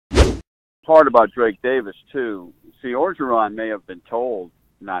part about Drake Davis too. See, Orgeron may have been told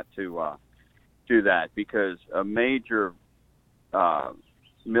not to do that because a major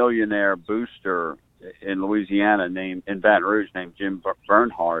millionaire booster in Louisiana in Baton Rouge named Jim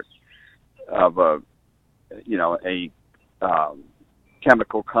Bernhardt of a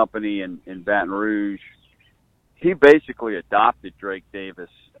chemical company in Baton Rouge. He basically adopted Drake Davis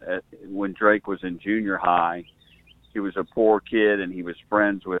when Drake was in junior high. He was a poor kid, and he was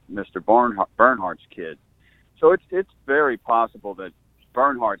friends with Mr. Bernhardt's kid. So it's very possible that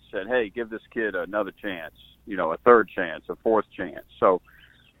Bernhardt said, "Hey, give this kid another chance, a third chance, a fourth chance." So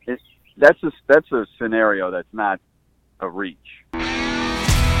that's a scenario that's not a reach.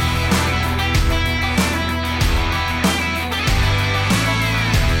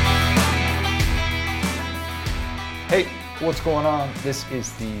 Hey, what's going on? This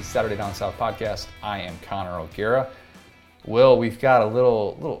is the Saturday Down South podcast. I am Connor O'Gara. Will, we've got a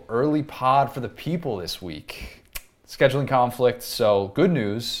little early pod for the people this week. Scheduling conflict, so good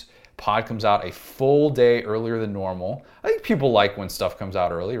news. Pod comes out a full day earlier than normal. I think people like when stuff comes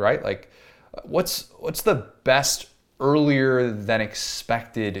out early, right? Like, what's the best earlier than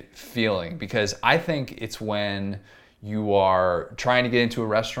expected feeling? Because I think it's when you are trying to get into a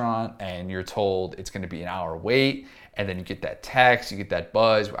restaurant and you're told it's going to be an hour wait, and then you get that text, you get that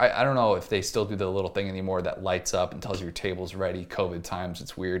buzz. I don't know if they still do the little thing anymore that lights up and tells you your table's ready. COVID times,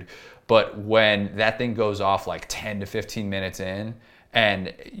 it's weird. But when that thing goes off like 10 to 15 minutes in,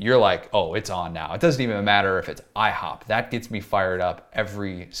 and you're like, oh, it's on now. It doesn't even matter if it's IHOP. That gets me fired up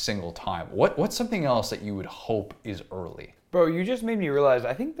every single time. What's something else that you would hope is early? Bro, you just made me realize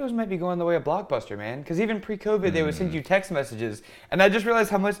I think those might be going the way of Blockbuster, man. Because even pre-COVID, they would send you text messages, and I just realized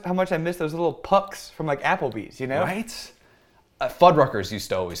how much I missed those little pucks from like Applebee's, Right? Fuddruckers used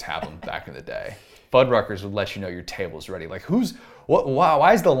to always have them back in the day. Fuddruckers would let you know your table's ready. Like,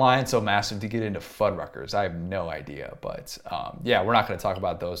 why is the line so massive to get into Fuddruckers? I have no idea, but we're not going to talk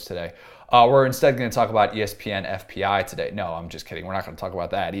about those today. We're instead going to talk about ESPN FPI today. No, I'm just kidding. We're not going to talk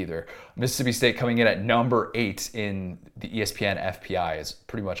about that either. Mississippi State coming in at number 8 in the ESPN FPI is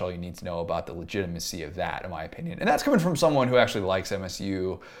pretty much all you need to know about the legitimacy of that, in my opinion. And that's coming from someone who actually likes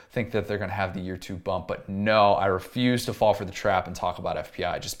MSU, think that they're going to have the year 2 bump. But no, I refuse to fall for the trap and talk about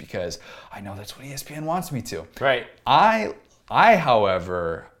FPI just because I know that's what ESPN wants me to. Right.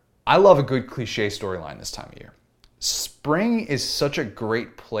 However, I love a good cliche storyline this time of year. Spring is such a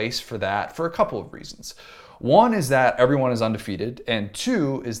great place for that for a couple of reasons. One is that everyone is undefeated, and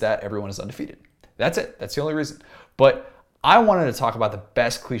 2 is that everyone is undefeated. That's it. That's the only reason. But I wanted to talk about the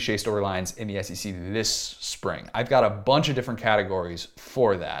best cliche storylines in the SEC this spring. I've got a bunch of different categories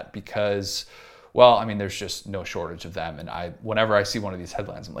for that because, there's just no shortage of them. And whenever I see one of these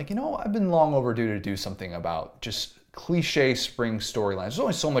headlines, I'm like, I've been long overdue to do something about just cliche spring storylines. There's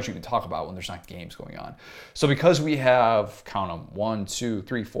only so much you can talk about when there's not games going on. So because we have, count them, 1, 2,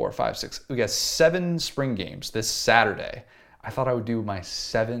 3, 4, 5, 6, we got 7 spring games this Saturday. I thought I would do my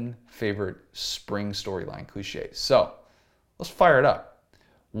 7 favorite spring storyline cliches. So let's fire it up.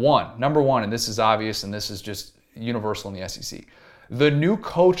 Number one, and this is obvious and this is just universal in the SEC. The new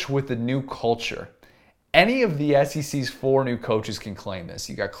coach with the new culture. Any of the SEC's 4 new coaches can claim this.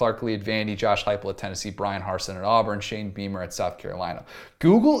 You got Clark Lee at Vandy, Josh Heupel at Tennessee, Brian Harsin at Auburn, Shane Beamer at South Carolina.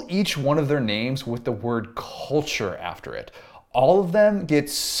 Google each one of their names with the word culture after it. All of them get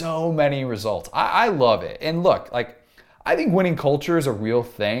so many results. I love it. And look, I think winning culture is a real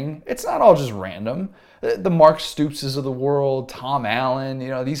thing. It's not all just random. The Mark Stoopses of the world, Tom Allen,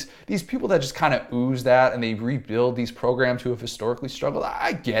 these people that just kind of ooze that and they rebuild these programs who have historically struggled.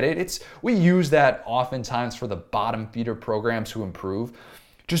 I get it. We use that oftentimes for the bottom feeder programs who improve.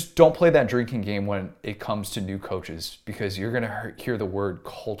 Just don't play that drinking game when it comes to new coaches because you're going to hear the word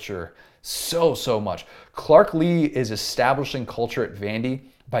culture so much. Clark Lee is establishing culture at Vandy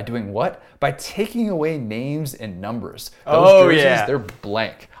by doing what? By taking away names and numbers. Those jerseys, they're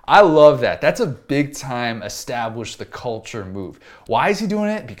blank. I love that. That's a big time establish the culture move. Why is he doing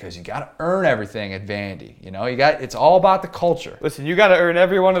it? Because you got to earn everything at Vandy. It's all about the culture. Listen, you got to earn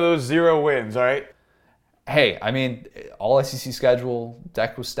every one of those 0 wins, all right? Hey, all SEC schedule,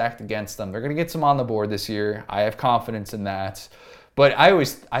 deck was stacked against them. They're going to get some on the board this year. I have confidence in that. But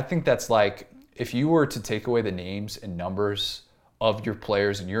I think that's like, if you were to take away the names and numbers of your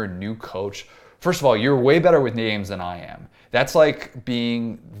players and you're a new coach, first of all, you're way better with names than I am. That's like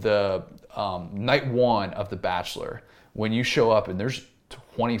being the night 1 of The Bachelor when you show up and there's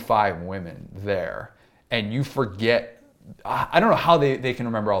 25 women there and you forget. I don't know how they can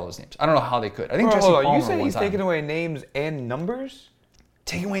remember all those names. I don't know how they could. I think Jesse Palmer. You say he's taking away names and numbers?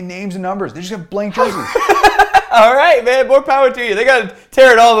 Taking away names and numbers. They just have blank jerseys. All right, man. More power to you. They got to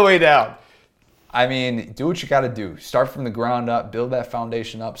tear it all the way down. I mean, do what you got to do. Start from the ground up, build that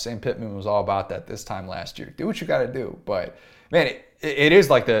foundation up. Sam Pittman was all about that this time last year. Do what you got to do. But man, it is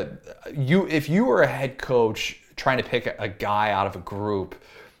like if you were a head coach trying to pick a guy out of a group,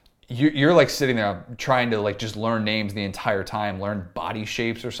 you're like sitting there trying to like just learn names the entire time, learn body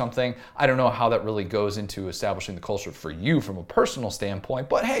shapes or something. I don't know how that really goes into establishing the culture for you from a personal standpoint,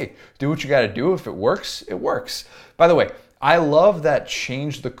 but hey, do what you got to do. If it works, it works. By the way, I love that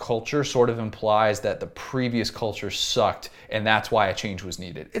change the culture sort of implies that the previous culture sucked and that's why a change was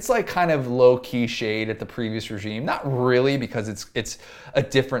needed. It's like kind of low-key shade at the previous regime. Not really, because it's a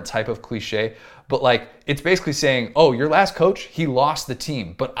different type of cliche, but like it's basically saying, oh, your last coach, he lost the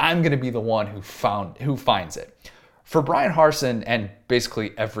team, but I'm going to be the one who finds it. For Brian Harsin and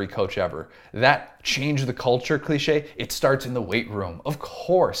basically every coach ever, that change the culture cliche, it starts in the weight room. Of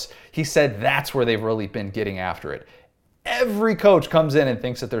course. He said that's where they've really been getting after it. Every coach comes in and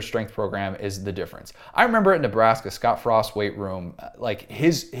thinks that their strength program is the difference. I remember at Nebraska, Scott Frost's weight room, like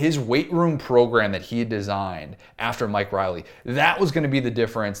his weight room program that he had designed after Mike Riley, that was going to be the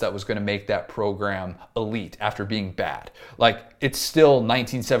difference that was going to make that program elite after being bad. Like, it's still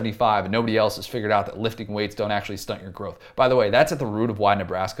 1975 and nobody else has figured out that lifting weights don't actually stunt your growth. By the way, that's at the root of why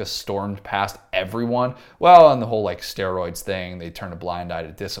Nebraska stormed past everyone. Well, on the whole like steroids thing, they turned a blind eye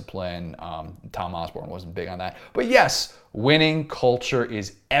to discipline. Tom Osborne wasn't big on that. But yes, winning culture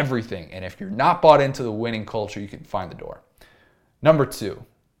is everything. And if you're not bought into the winning culture, you can find the door. Number 2,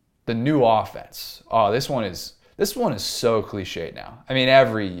 the new offense. Oh, this one is so cliche now. I mean,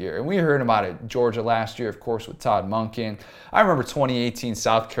 every year. And we heard about it Georgia last year, of course, with Todd Monken. I remember 2018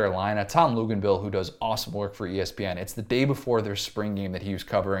 South Carolina. Tom Luginbill, who does awesome work for ESPN. It's the day before their spring game that he was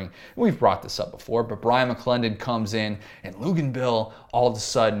covering. And we've brought this up before, but Brian McClendon comes in and Luginbill all of a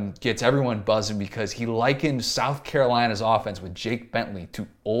sudden gets everyone buzzing because he likened South Carolina's offense with Jake Bentley to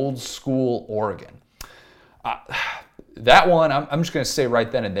old school Oregon. That one, I'm just going to say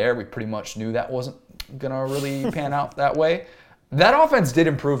right then and there, we pretty much knew that wasn't going to really pan out that way. That offense did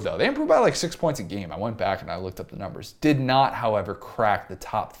improve, though. They improved by like 6 points a game. I went back and I looked up the numbers. Did not, however, crack the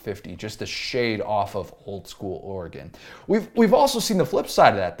top 50, just a shade off of old school Oregon. We've also seen the flip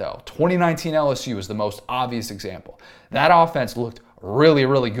side of that, though. 2019 LSU is the most obvious example. That offense looked really,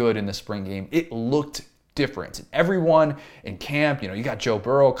 really good in the spring game. It looked different. And everyone in camp, you got Joe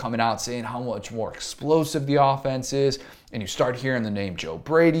Burrow coming out saying how much more explosive the offense is, and you start hearing the name Joe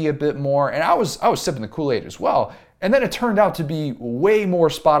Brady a bit more. And I was sipping the Kool-Aid as well. And then it turned out to be way more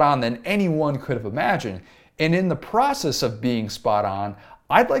spot on than anyone could have imagined. And in the process of being spot on,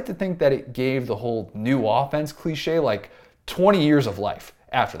 I'd like to think that it gave the whole new offense cliche like 20 years of life.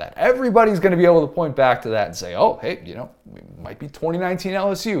 After that, everybody's going to be able to point back to that and say, oh, hey, it might be 2019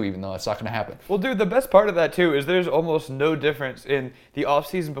 LSU, even though it's not going to happen. Well, dude, the best part of that, too, is there's almost no difference in the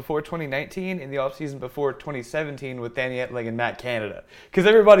offseason before 2019 and the offseason before 2017 with Danny Etling and Matt Canada. Because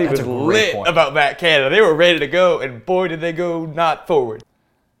everybody was lit about Matt Canada. They were ready to go, and boy, did they go not forward.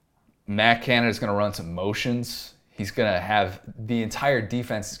 Matt Canada's going to run some motions. He's going to have the entire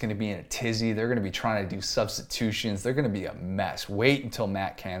defense is going to be in a tizzy. They're going to be trying to do substitutions. They're going to be a mess. Wait until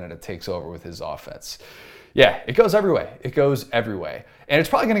Matt Canada takes over with his offense. Yeah, it goes every way. It goes every way. And it's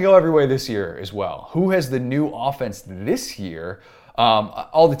probably going to go every way this year as well. Who has the new offense this year?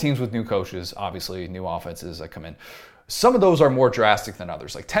 All the teams with new coaches, obviously, new offenses that come in. Some of those are more drastic than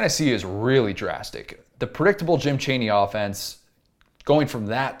others. Like Tennessee is really drastic. The predictable Jim Chaney offense, going from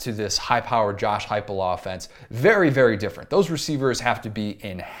that to this high-powered Josh Heupel offense, very, very different. Those receivers have to be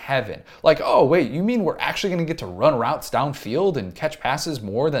in heaven. Like, oh, wait, you mean we're actually going to get to run routes downfield and catch passes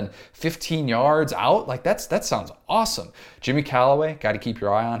more than 15 yards out? Like, that sounds awesome. Jimmy Callaway, got to keep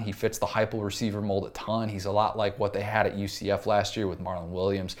your eye on. He fits the Heupel receiver mold a ton. He's a lot like what they had at UCF last year with Marlon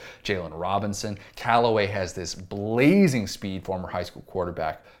Williams, Jalen Robinson. Callaway has this blazing speed, former high school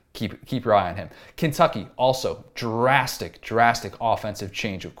quarterback. Keep your eye on him. Kentucky, also drastic offensive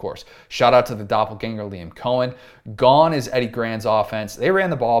change, of course. Shout out to the doppelganger Liam Cohen. Gone is Eddie Grant's offense. They ran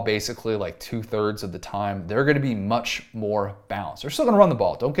the ball basically like 2/3 of the time. They're going to be much more balanced. They're still going to run the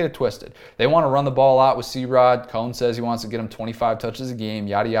ball. Don't get it twisted. They want to run the ball out with C-Rod. Cohen says he wants to get him 25 touches a game,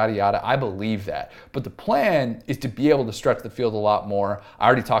 yada, yada, yada. I believe that. But the plan is to be able to stretch the field a lot more. I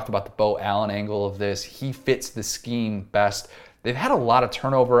already talked about the Bo Allen angle of this. He fits the scheme best. They've had a lot of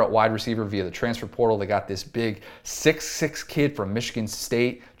turnover at wide receiver via the transfer portal. They got this big 6'6" kid from Michigan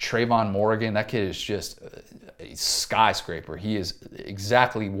State, Trayvon Morgan. That kid is just a skyscraper. He is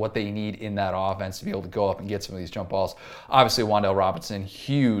exactly what they need in that offense to be able to go up and get some of these jump balls. Obviously, Wan'Dale Robinson,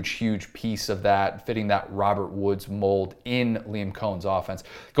 huge piece of that, fitting that Robert Woods mold in Liam Cohen's offense.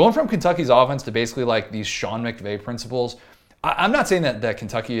 Going from Kentucky's offense to basically like these Sean McVay principles, I'm not saying that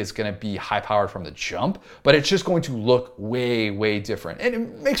Kentucky is going to be high-powered from the jump, but it's just going to look way, way different. And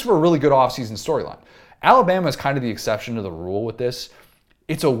it makes for a really good offseason storyline. Alabama is kind of the exception to the rule with this.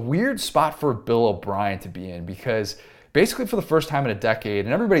 It's a weird spot for Bill O'Brien to be in because basically for the first time in a decade,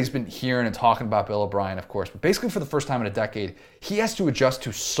 and everybody's been hearing and talking about Bill O'Brien, of course, but basically for the first time in a decade, he has to adjust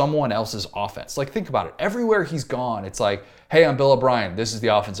to someone else's offense. Like, think about it. Everywhere he's gone, it's like, hey, I'm Bill O'Brien. This is the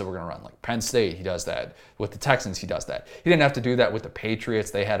offense that we're going to run. Like Penn State, he does that. With the Texans, he does that. He didn't have to do that with the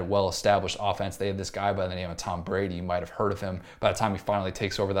Patriots. They had a well-established offense. They had this guy by the name of Tom Brady. You might have heard of him. By the time he finally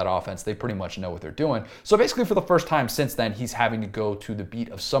takes over that offense, they pretty much know what they're doing. So basically for the first time since then, he's having to go to the beat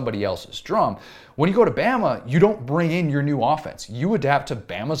of somebody else's drum. When you go to Bama, you don't bring in your new offense. You adapt to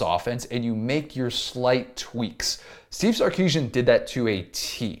Bama's offense and you make your slight tweaks. Steve Sarkisian did that to a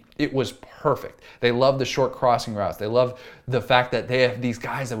T. It was perfect. They love the short crossing routes. They love the fact that they have these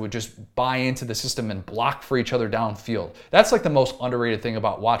guys that would just buy into the system and block for each other downfield. That's like the most underrated thing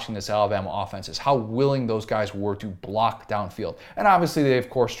about watching this Alabama offense is how willing those guys were to block downfield. And obviously they, of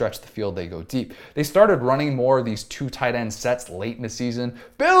course, stretch the field. They go deep. They started running more of these 2 tight end sets late in the season.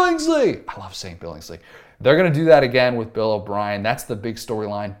 Billingsley! I love saying Billingsley. They're going to do that again with Bill O'Brien. That's the big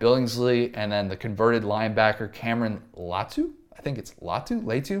storyline. Billingsley and then the converted linebacker Cameron Latu. I think it's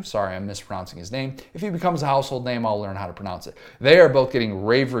Latu. Sorry, I'm mispronouncing his name. If he becomes a household name, I'll learn how to pronounce it. They are both getting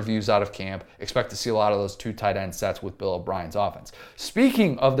rave reviews out of camp. Expect to see a lot of those 2 tight end sets with Bill O'Brien's offense.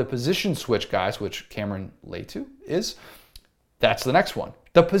 Speaking of the position switch guys, which Cameron Latu is, that's the next one.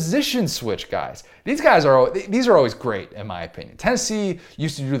 The position switch guys. These are always great, in my opinion. Tennessee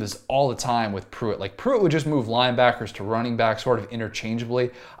used to do this all the time with Pruitt. Like, Pruitt would just move linebackers to running back sort of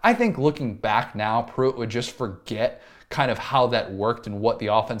interchangeably. I think looking back now, Pruitt would just forget kind of how that worked and what the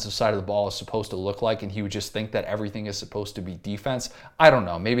offensive side of the ball is supposed to look like, and he would just think that everything is supposed to be defense. I don't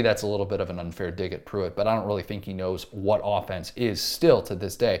know. Maybe that's a little bit of an unfair dig at Pruitt, but I don't really think he knows what offense is still to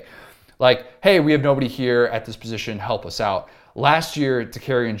this day. Like, hey, we have nobody here at this position. Help us out. Last year,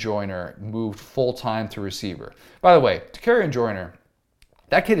 Takarian Joyner moved full-time to receiver. By the way, Takarian Joyner,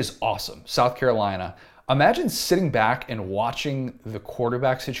 that kid is awesome. South Carolina. Imagine sitting back and watching the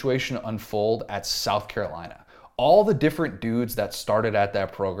quarterback situation unfold at South Carolina. All the different dudes that started at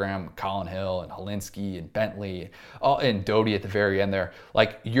that program, Colin Hill and Helinski and Bentley and Doty at the very end there,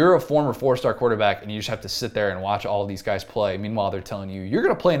 like, you're a former 4-star quarterback and you just have to sit there and watch all these guys play. Meanwhile, they're telling you, you're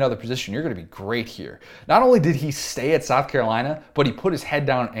going to play another position. You're going to be great here. Not only did he stay at South Carolina, but he put his head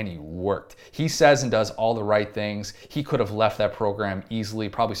down and he worked. He says and does all the right things. He could have left that program easily,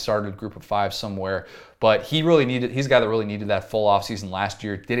 probably started a group of 5 somewhere. But he's a guy that really needed that full offseason last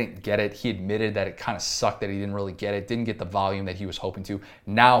year, didn't get it. He admitted that it kind of sucked that he didn't really get it, didn't get the volume that he was hoping to.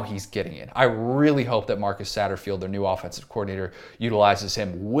 Now he's getting it. I really hope that Marcus Satterfield, their new offensive coordinator, utilizes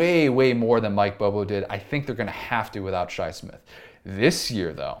him way, way more than Mike Bobo did. I think they're going to have to without Shi Smith. This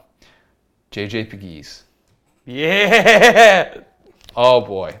year, though, J.J. Pegues. Yeah! Oh,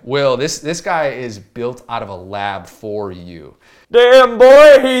 boy. Will, this guy is built out of a lab for you. Damn,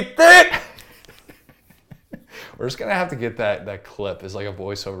 boy, he thick! We're just gonna have to get that clip as like a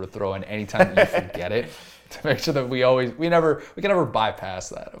voiceover to throw in anytime that you forget it, to make sure that we can never bypass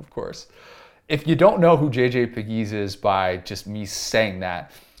that, of course. If you don't know who J.J. Pegues is by just me saying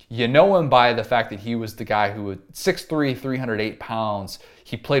that, you know him by the fact that he was the guy who was 6'3", 308 pounds.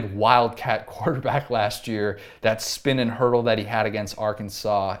 He played Wildcat quarterback last year. That spin and hurdle that he had against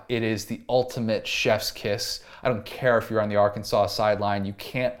Arkansas, it is the ultimate chef's kiss. I don't care if you're on the Arkansas sideline. You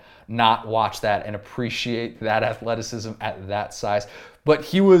can't not watch that and appreciate that athleticism at that size. But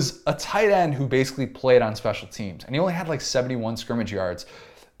he was a tight end who basically played on special teams, and he only had like 71 scrimmage yards.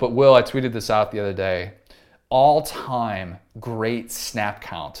 But Will, I tweeted this out the other day, all-time great snap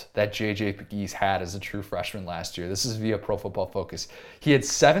count that J.J. Pegues had as a true freshman last year. This is via Pro Football Focus. He had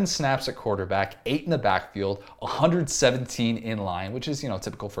 7 snaps at quarterback, 8 in the backfield, 117 in line, which is,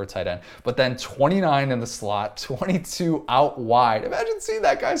 typical for a tight end, but then 29 in the slot, 22 out wide. Imagine seeing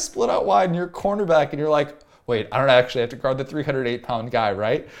that guy split out wide and you're cornerback and you're like, wait, I don't actually have to guard the 308-pound guy,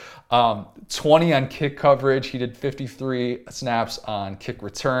 right? 20 on kick coverage. He did 53 snaps on kick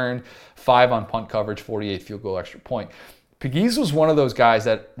return, 5 on punt coverage, 48 field goal extra point. Pegues was one of those guys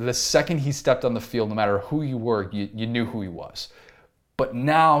that the second he stepped on the field, no matter who you were, you knew who he was. But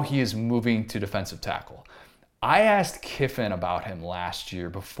now he is moving to defensive tackle. I asked Kiffin about him last year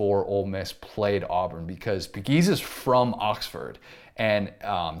before Ole Miss played Auburn because Pegues is from Oxford. And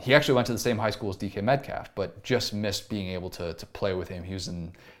he actually went to the same high school as DK Metcalf, but just missed being able to play with him. He was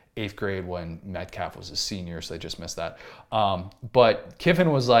in 8th grade when Metcalf was a senior, so they just missed that. But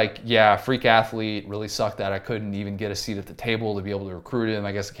Kiffin was like, yeah, freak athlete, really sucked that I couldn't even get a seat at the table to be able to recruit him.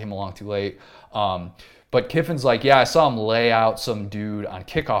 I guess it came along too late. But Kiffin's like, yeah, I saw him lay out some dude on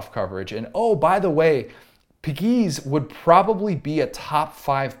kickoff coverage. And oh, by the way, Pegues would probably be a top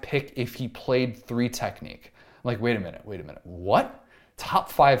 5 pick if he played 3 technique. I'm like, wait a minute. What?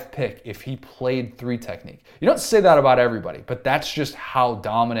 Top 5 pick if he played 3 technique. You don't say that about everybody, but that's just how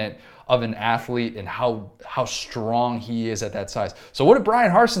dominant of an athlete and how strong he is at that size. So what did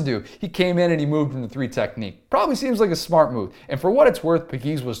Brian Harsin do? He came in and he moved into 3 technique. Probably seems like a smart move. And for what it's worth,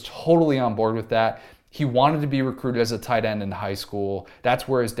 Pegues was totally on board with that. He wanted to be recruited as a tight end in high school. That's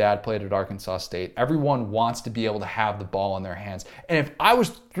where his dad played at Arkansas State. Everyone wants to be able to have the ball in their hands. And if I was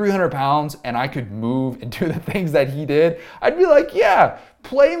 300 pounds and I could move and do the things that he did, I'd be like, yeah,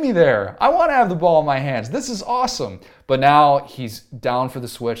 play me there. I want to have the ball in my hands. This is awesome. But now he's down for the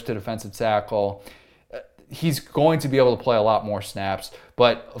switch to defensive tackle. He's going to be able to play a lot more snaps.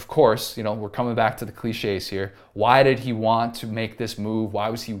 But of course, we're coming back to the cliches here. Why did he want to make this move? Why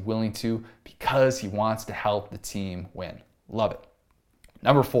was he willing to? Because he wants to help the team win. Love it.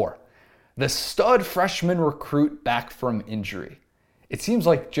 Number 4, the stud freshman recruit back from injury. It seems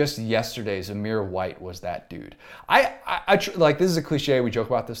like just yesterday, Zamir White was that dude. Like, this is a cliche. We joke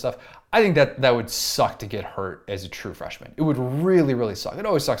about this stuff. I think that would suck to get hurt as a true freshman. It would really, really suck. It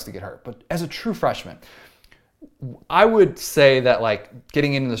always sucks to get hurt. But as a true freshman, I would say that, like,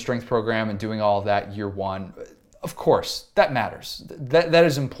 getting into the strength program and doing all of that year one, of course, that matters. That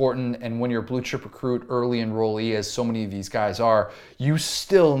is important. And when you're a blue chip recruit, early enrollee, as so many of these guys are, you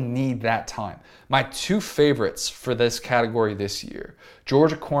still need that time. My 2 favorites for this category this year,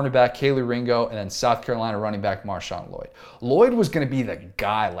 Georgia cornerback Kelee Ringo and then South Carolina running back Marshawn Lloyd. Lloyd was going to be the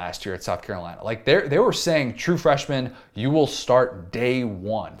guy last year at South Carolina. Like, they were saying, true freshman, you will start day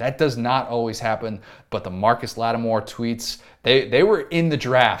 1. That does not always happen, but the Marcus Lattimore tweets, they were in the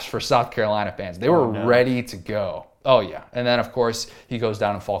drafts for South Carolina fans. They were ready to go. Oh, yeah. And then, of course, he goes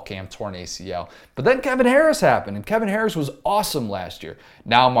down in fall camp, torn ACL. But then Kevin Harris happened, and Kevin Harris was awesome last year.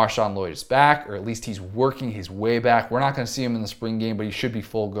 Now Marshawn Lloyd is back, or at least he's working his way back. We're not going to see him in the spring game, but he should be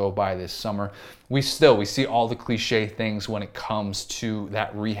full go by this summer. We see all the cliche things when it comes to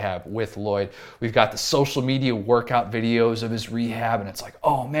that rehab with Lloyd. We've got the social media workout videos of his rehab, and it's like,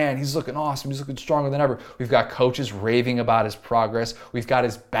 oh man, he's looking awesome. He's looking stronger than ever. We've got coaches raving about his progress. We've got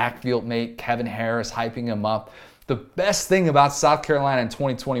his backfield mate, Kevin Harris, hyping him up. The best thing about South Carolina in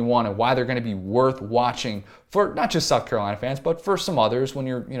 2021 and why they're going to be worth watching for not just South Carolina fans, but for some others when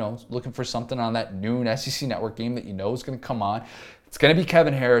you're, looking for something on that noon SEC Network game that is going to come on. It's going to be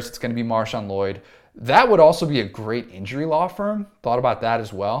Kevin Harris. It's going to be Marshawn Lloyd. That would also be a great injury law firm. Thought about that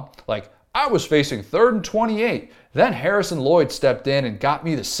as well. Like, I was facing 3rd and 28. Then Harrison Lloyd stepped in and got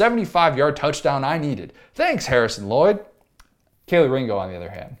me the 75-yard touchdown I needed. Thanks, Harrison Lloyd. Kelee Ringo, on the other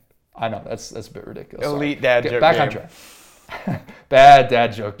hand. I know, that's a bit ridiculous. Elite dad joke game. Back on track. Bad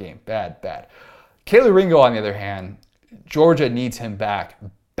dad joke game. Bad. Kelee Ringo, on the other hand, Georgia needs him back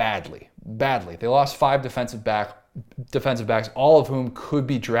badly. They lost 5 defensive backs, all of whom could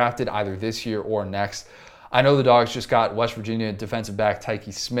be drafted either this year or next. I know the Dogs just got West Virginia defensive back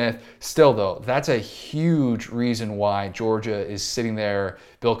Tyke Smith. Still, though, that's a huge reason why Georgia is sitting there.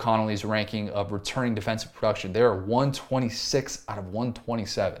 Bill Connolly's ranking of returning defensive production. They're 126 out of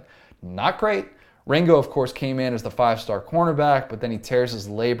 127. Not great. Ringo, of course, came in as the 5-star cornerback, but then he tears his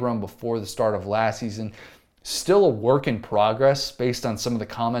labrum before the start of last season. Still a work in progress based on some of the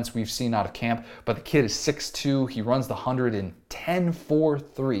comments we've seen out of camp, but the kid is 6'2". He runs the 100 in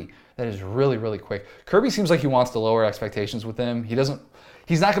 10.43. That is really, really quick. Kirby seems like he wants to lower expectations with him. He's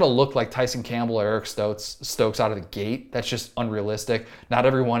not going to look like Tyson Campbell or Eric Stokes out of the gate. That's just unrealistic. Not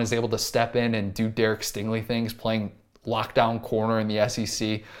everyone is able to step in and do Derek Stingley things, playing lockdown corner in the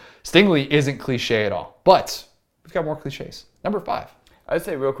SEC. Stingley isn't cliche at all, but we've got more cliches. Number 5. I'd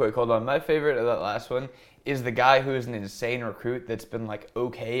say real quick, hold on. My favorite of that last one is the guy who is an insane recruit that's been like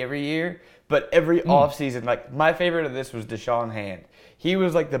okay every year, but every offseason, like my favorite of this was Deshaun Hand. He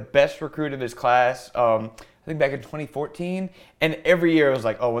was like the best recruit of his class, I think back in 2014, and every year it was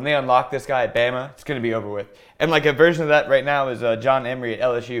like, oh, when they unlock this guy at Bama, it's going to be over with. And like a version of that right now is John Emery at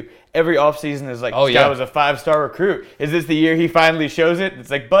LSU. Every offseason is like, this guy was a 5-star recruit. Is this the year he finally shows it? It's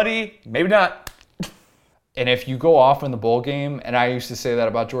like, buddy, maybe not. And if you go off in the bowl game, and I used to say that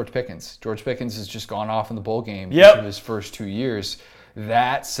about George Pickens. George Pickens has just gone off in the bowl game each of his first 2 years.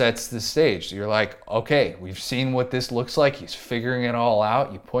 That sets the stage. You're like, okay, we've seen what this looks like. He's figuring it all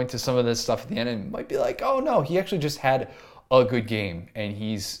out. You point to some of this stuff at the end and you might be like, oh no, he actually just had a good game and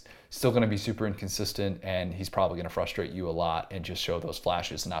he's still going to be super inconsistent and he's probably going to frustrate you a lot and just show those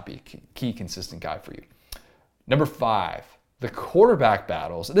flashes and not be a key consistent guy for you. Number 5. The quarterback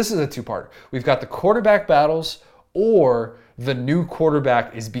battles. This is a 2-parter. We've got the quarterback battles or the new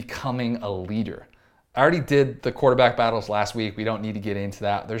quarterback is becoming a leader. I already did the quarterback battles last week. We don't need to get into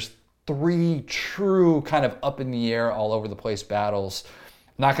that. There's 3 true kind of up in the air, all over the place battles.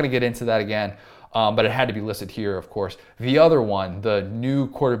 I'm not going to get into that again, but it had to be listed here, of course. The other one, the new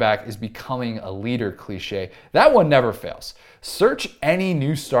quarterback is becoming a leader cliche. That one never fails. Search any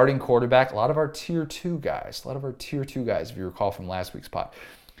new starting quarterback. A lot of our tier 2 guys, if you recall from last week's pod.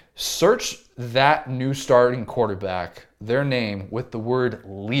 Search that new starting quarterback, their name, with the word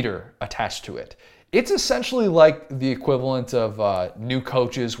leader attached to it. It's essentially like the equivalent of new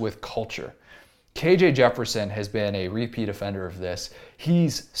coaches with culture. KJ Jefferson has been a repeat offender of this.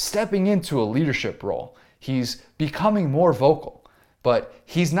 He's stepping into a leadership role. He's becoming more vocal, but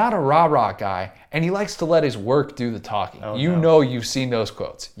he's not a rah-rah guy, and he likes to let his work do the talking. Know you've seen those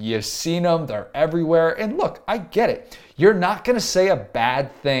quotes. You've seen them. They're everywhere. And look, I get it. You're not going to say a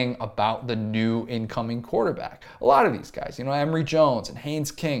bad thing about the new incoming quarterback. A lot of these guys, Emory Jones and Haynes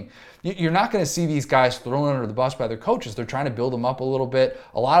King, you're not going to see these guys thrown under the bus by their coaches. They're trying to build them up a little bit.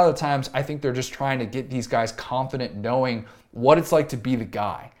 A lot of the times, I think they're just trying to get these guys confident knowing what it's like to be the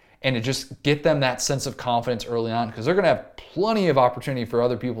guy and to just get them that sense of confidence early on, because they're going to have plenty of opportunity for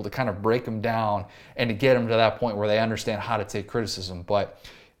other people to kind of break them down and to get them to that point where they understand how to take criticism. But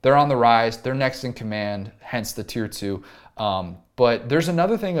they're on the rise. They're next in command, hence the tier 2. But there's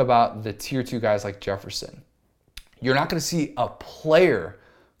another thing about the tier 2 guys like Jefferson. You're not going to see a player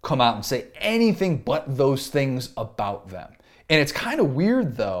come out and say anything but those things about them. And it's kind of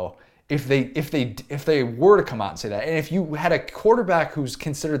weird, though, if they were to come out and say that. And if you had a quarterback who's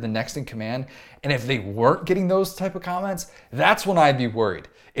considered the next in command, and if they weren't getting those type of comments, that's when I'd be worried.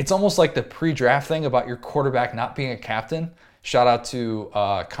 It's almost like the pre-draft thing about your quarterback not being a captain. Shout out to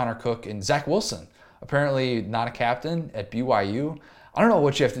Connor Cook and Zach Wilson. Apparently not a captain at BYU. I don't know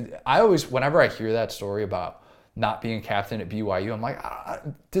what you have to... whenever I hear that story about not being a captain at BYU, I'm like,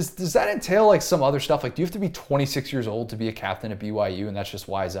 does that entail like some other stuff? Like, do you have to be 26 years old to be a captain at BYU, and that's just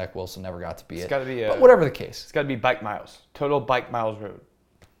why Zach Wilson never got to be it? It's got to be. But whatever the case, it's got to be bike miles, total bike miles road.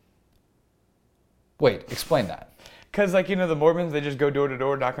 Wait, explain that. Because the Mormons, they just go door to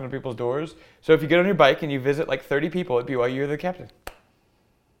door, knocking on people's doors. So if you get on your bike and you visit like 30 people at BYU, you're the captain.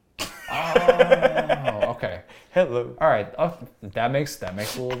 Oh, okay. Hello. All right, that makes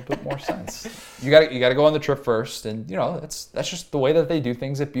a little bit more sense. You got to go on the trip first, and that's just the way that they do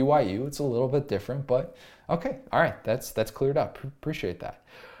things at BYU. It's a little bit different, but okay. All right, that's cleared up. Appreciate that.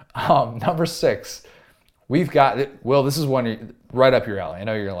 Number 6, we've got Will. This is one right up your alley. I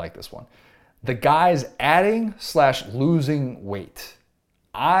know you're gonna like this one. The guys adding / losing weight.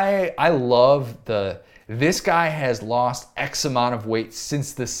 I love this guy has lost X amount of weight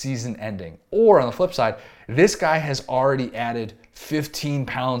since the season ending. Or on the flip side, this guy has already added 15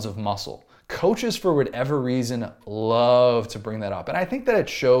 pounds of muscle. Coaches, for whatever reason, love to bring that up. And I think that it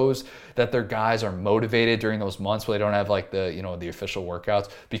shows that their guys are motivated during those months where they don't have like the official workouts,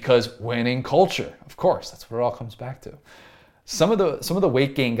 because winning culture, of course, that's what it all comes back to. Some of the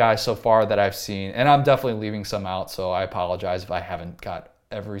weight gain guys so far that I've seen, and I'm definitely leaving some out, so I apologize if I haven't got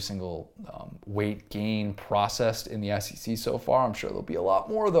every single weight gain processed in the SEC so far. I'm sure there'll be a lot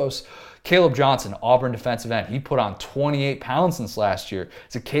more of those. Caleb Johnson, Auburn defensive end. He put on 28 pounds since last year.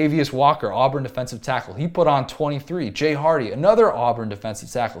 Zacchaeus Walker, Auburn defensive tackle. He put on 23. Jay Hardy, another Auburn defensive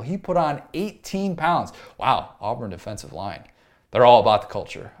tackle. He put on 18 pounds. Wow, Auburn defensive line. They're all about the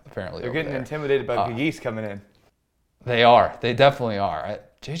culture, apparently. They're getting intimidated by Pegues coming in. They are. They definitely are.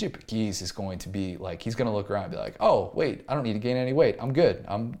 JJ Pegues is going to be like, he's going to look around and be like, oh, wait, I don't need to gain any weight. I'm good.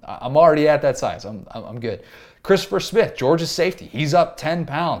 I'm already at that size. I'm good. Christopher Smith, Georgia's safety. He's up 10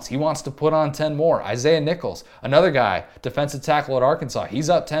 pounds. He wants to put on 10 more. Isaiah Nichols, another guy, defensive tackle at Arkansas. He's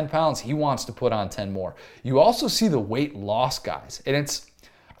up 10 pounds. He wants to put on 10 more. You also see the weight loss guys. And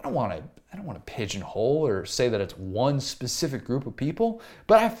I don't want to pigeonhole or say that it's one specific group of people,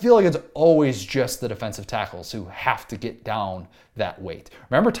 but I feel like it's always just the defensive tackles who have to get down that weight.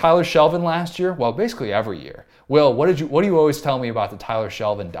 Remember Tyler Shelvin last year? Well, basically every year. Will, what do you always tell me about the Tyler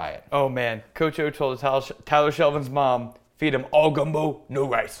Shelvin diet? Oh man, Coach O told Tyler Shelvin's mom, feed him all gumbo, no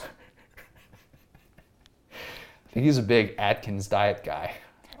rice. I think he's a big Atkins diet guy.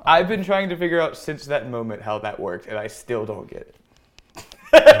 I've been trying to figure out since that moment how that worked, and I still don't get it.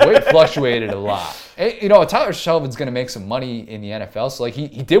 Weight fluctuated a lot. Tyler Shelvin's going to make some money in the NFL, so like he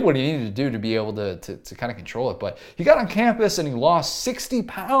did what he needed to do to be able to kind of control it. But he got on campus and he lost 60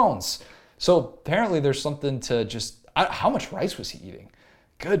 pounds. So apparently there's something to just how much rice was he eating?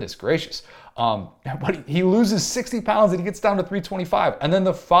 Goodness gracious. But he loses 60 pounds and he gets down to 325. And then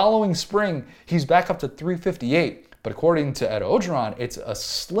the following spring, he's back up to 358. But according to Ed Ogeron, it's a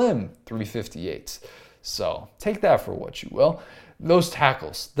slim 358. So take that for what you will. those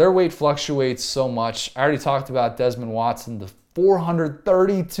tackles, their weight fluctuates so much. I already talked about Desmond Watson, the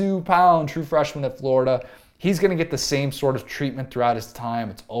 432-pound true freshman at Florida. He's going to get the same sort of treatment throughout his time.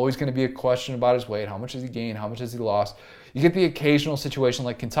 It's always going to be a question about his weight. How much has he gained? How much has he lost? You get the occasional situation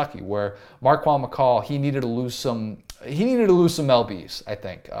like Kentucky where Marquand McCall, he needed to lose some lbs, I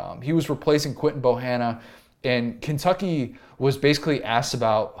think. He was replacing Quinton Bohanna, and Kentucky was basically asked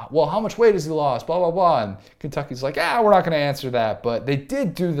about, well, how much weight has he lost, blah, blah, blah. And Kentucky's like, we're not going to answer that. But they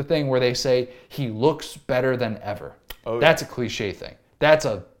did do the thing where they say he looks better than ever. Oh, yeah. That's a cliche thing. That's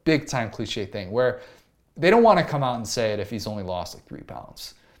a big-time cliche thing where they don't want to come out and say it if he's only lost like 3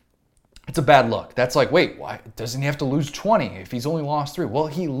 pounds. It's a bad look. That's like, wait, why doesn't he have to lose 20 if he's only lost 3? Well,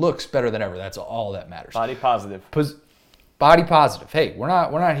 he looks better than ever. That's all that matters. Body positive. Body positive. Hey, we're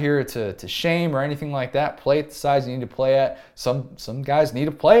not here to shame or anything like that. Play at the size you need to play at. Some guys need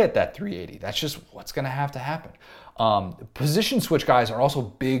to play at that 380. That's just what's going to happen. Position switch guys are also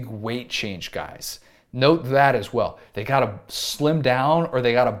big weight change guys. Note that as well. They got to slim down or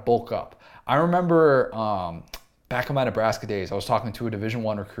they got to bulk up. I remember back in my Nebraska days, I was talking to a Division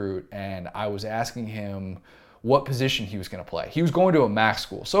I recruit, and I was asking him what position he was going to play. He was going to a MAC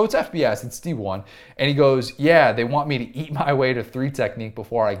school, so it's FBS, it's D1, and he goes, yeah, they want me to eat my way to 3 technique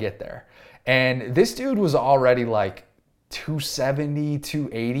before I get there. And this dude was already like 270,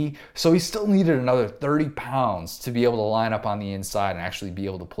 280, so he still needed another 30 pounds to be able to line up on the inside and actually be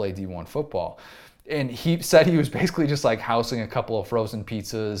able to play D1 football. And he said he was basically just like housing a couple of frozen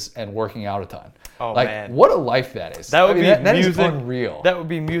pizzas and working out a ton. Oh, like, man. What a life that is. That would be that music. Is unreal. That would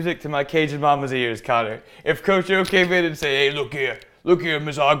be music to my Cajun mama's ears, Connor. If Coach O came in and say, hey, look here,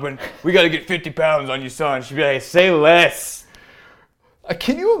 Miss Ogben, we got to get 50 pounds on your son. She'd be like, say less.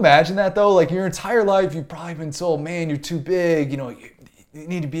 Can you imagine that, though? Like, your entire life, you've probably been told, man, you're too big. You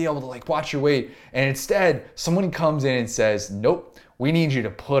need to be able to, like, watch your weight. And instead, someone comes in and says, nope. We need you to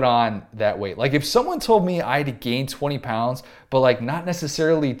put on that weight. Like if someone told me I had to gain 20 pounds, but like not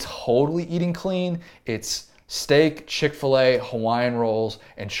necessarily totally eating clean, it's steak, Chick-fil-A, Hawaiian rolls,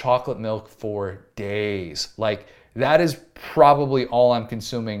 and chocolate milk for days. Like that is probably all I'm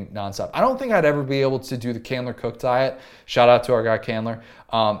consuming nonstop. I don't think I'd ever be able to do the Candler Cook diet. Shout out to our guy Candler.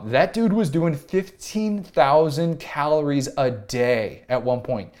 That dude was doing 15,000 calories a day at one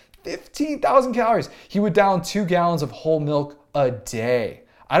point. 15,000 calories. He would down 2 gallons of whole milk a day.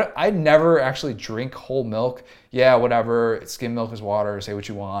 I never actually drink whole milk. Yeah, whatever. Skim milk is water. Say what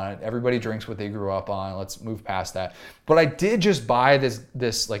you want. Everybody drinks what they grew up on. Let's move past that. But I did just buy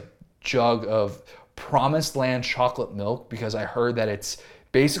this like jug of Promised Land chocolate milk because I heard that it's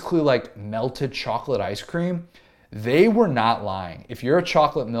basically like melted chocolate ice cream. They were not lying. If you're a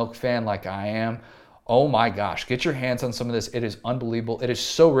chocolate milk fan like I am, oh my gosh, get your hands on some of this. It is unbelievable. It is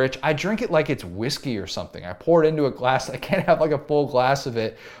so rich. I drink it like it's whiskey or something. I pour it into a glass. I can't have like a full glass of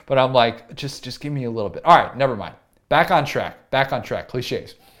it, but I'm like, just give me a little bit. All right, never mind. Back on track.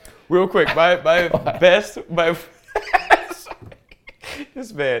 Cliches. Real quick, my best,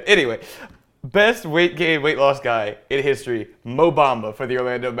 this man. Anyway, best weight gain, weight loss guy in history, Mo Bamba for the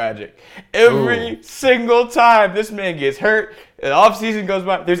Orlando Magic. Every single time this man gets hurt, the offseason goes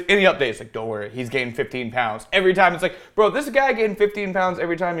by, there's any updates, like, don't worry, he's gained 15 pounds. Every time it's like, bro, this guy gained 15 pounds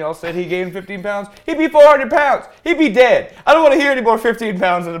every time y'all said he gained 15 pounds. He'd be 400 pounds. He'd be dead. I don't want to hear any more 15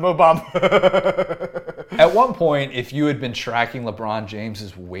 pounds of the Mo Bamba. At one point, if you had been tracking LeBron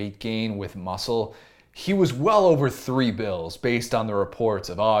James's weight gain with muscle, he was well over 3 bills based on the reports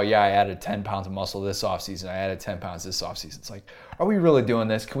of, oh yeah, I added 10 pounds of muscle this offseason. I added 10 pounds this offseason. It's like, are we really doing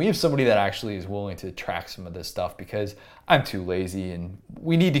this? Can we have somebody that actually is willing to track some of this stuff? Because I'm too lazy and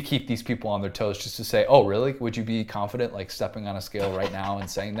we need to keep these people on their toes just to say, oh really? Would you be confident like stepping on a scale right now and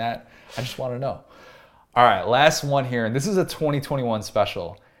saying that? I just want to know. All right, last one here. And this is a 2021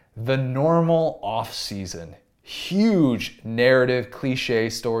 special. The normal off season. Huge narrative, cliche,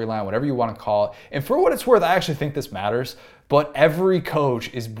 storyline, whatever you want to call it. And for what it's worth, I actually think this matters. But every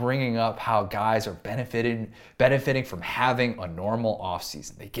coach is bringing up how guys are benefiting from having a normal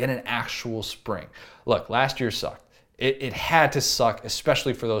offseason. They get an actual spring. Look, last year sucked. It had to suck,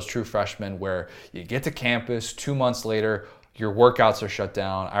 especially for those true freshmen where you get to campus 2 months later, your workouts are shut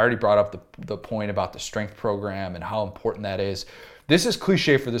down. I already brought up the point about the strength program and how important that is. This is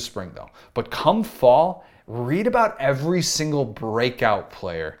cliche for this spring though. But come fall, read about every single breakout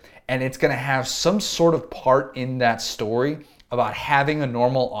player, and it's going to have some sort of part in that story about having a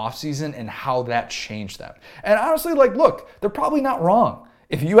normal offseason and how that changed them. And honestly, like, look, they're probably not wrong.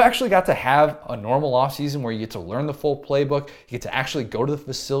 If you actually got to have a normal offseason where you get to learn the full playbook, you get to actually go to the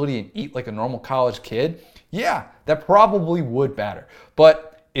facility and eat like a normal college kid, yeah, that probably would matter.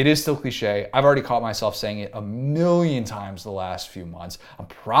 But it is still cliche. I've already caught myself saying it a million times the last few months. I'm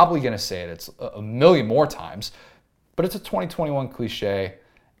probably going to say it a million more times, but it's a 2021 cliche.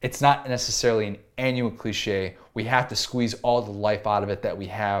 It's not necessarily an annual cliche. We have to squeeze all the life out of it that we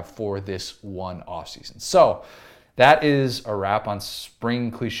have for this one offseason. So that is a wrap on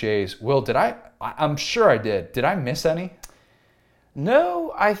spring cliches. Will, I'm sure I did. Did I miss any?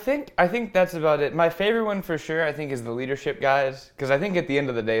 No, I think that's about it. My favorite one for sure, I think, is the leadership guys, because I think at the end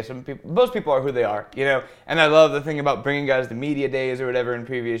of the day, most people are who they are, you know. And I love the thing about bringing guys to media days or whatever in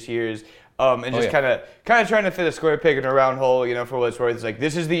previous years, and just kind of trying to fit a square peg in a round hole, you know, for what it's worth. It's like,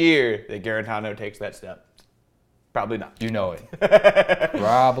 this is the year that Guarantano takes that step. Probably not. You know it.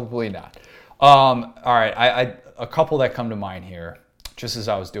 Probably not. All right, I a couple that come to mind here, just as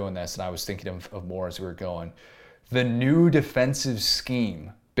I was doing this, and I was thinking of more as we were going. The new defensive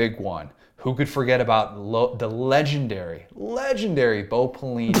scheme, big one. Who could forget about the legendary Bo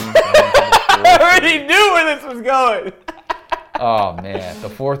Pelini? I already knew where this was going. Oh, man. The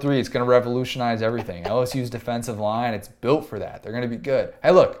 4-3, it's going to revolutionize everything. LSU's defensive line, it's built for that. They're going to be good.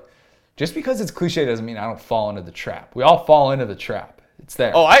 Hey, look, just because it's cliche doesn't mean I don't fall into the trap. We all fall into the trap. It's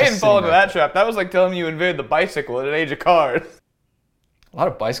there. Oh, I didn't fall into that trap. That was like telling me you invented the bicycle at an age of cards. A lot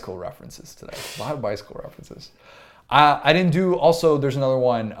of bicycle references today. I didn't do, also, there's another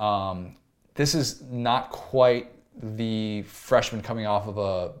one. This is not quite the freshman coming off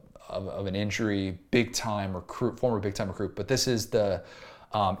of an injury, former big-time recruit, but this is the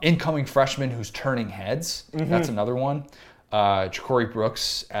incoming freshman who's turning heads. Mm-hmm. That's another one. Ja'Cory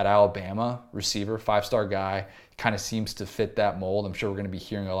Brooks at Alabama, receiver, 5-star guy, kind of seems to fit that mold. I'm sure we're going to be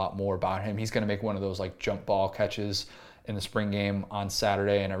hearing a lot more about him. He's going to make one of those like jump ball catches in the spring game on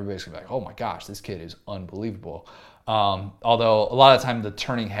Saturday, and everybody's going to be like, oh my gosh, this kid is unbelievable. Although a lot of the time the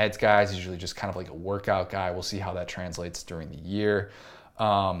turning heads guy is usually just kind of like a workout guy. We'll see how that translates during the year.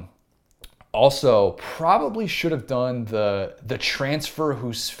 Also, probably should have done the transfer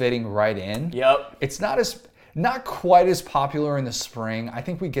who's fitting right in. Yep. It's not quite as popular in the spring. I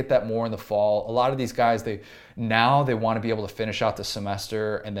think we get that more in the fall. A lot of these guys, they want to be able to finish out the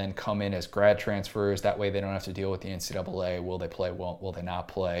semester and then come in as grad transfers. That way they don't have to deal with the NCAA. Will they play? Will they not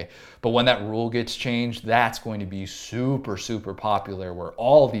play? But when that rule gets changed, that's going to be super, super popular, where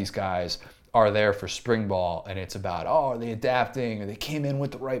all these guys are there for spring ball, and it's about, are they adapting, or they came in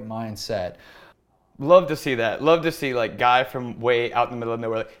with the right mindset. Love to see that. Love to see, like, guy from way out in the middle of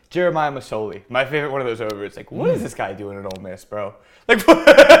nowhere, like Jeremiah Masoli. My favorite one of those over. It's like, what is this guy doing at Ole Miss, bro? Like,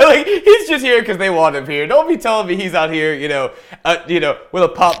 like he's just here because they want him here. Don't be telling me he's out here, with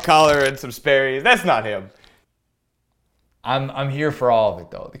a pop collar and some Sperry's. That's not him. I'm here for all of it,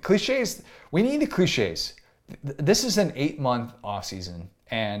 though. The cliches, we need the cliches. This is an 8-month offseason,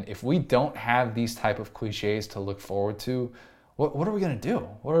 and if we don't have these type of cliches to look forward to, what are we going to do?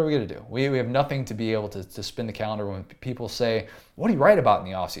 What are we going to do? We have nothing to be able to spin the calendar when people say, what do you write about in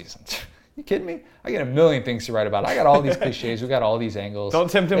the offseason? You kidding me? I got a million things to write about. I got all these cliches. We got all these angles. Don't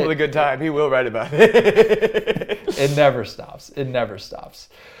tempt him with a good time. He will write about it. It never stops. It never stops.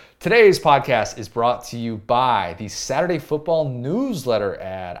 Today's podcast is brought to you by the Saturday Football Newsletter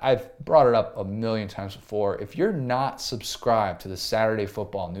ad. I've brought it up a million times before. If you're not subscribed to the Saturday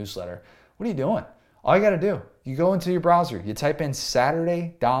Football Newsletter, what are you doing? All you got to do, you go into your browser, you type in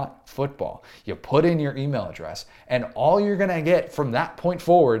Saturday.football, you put in your email address, and all you're going to get from that point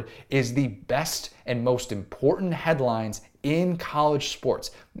forward is the best and most important headlines in college sports,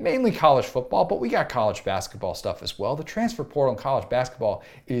 mainly college football, but we got college basketball stuff as well. The transfer portal in college basketball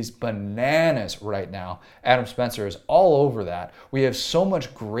is bananas right now. Adam Spencer is all over that. We have so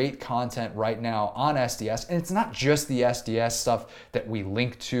much great content right now on SDS, and it's not just the SDS stuff that we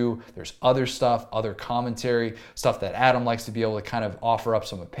link to. There's other stuff, other commentary, stuff that Adam likes to be able to kind of offer up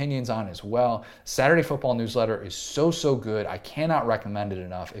some opinions on as well. Saturday Football Newsletter is so good. I cannot recommend it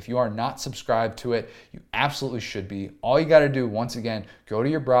enough. If you are not subscribed to it, you absolutely should be. All you got to do, once again, go to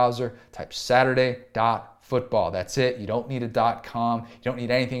your browser, type Saturday.football. That's it. You don't need a .com. You don't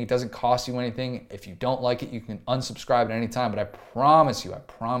need anything. It doesn't cost you anything. If you don't like it, you can unsubscribe at any time. But I promise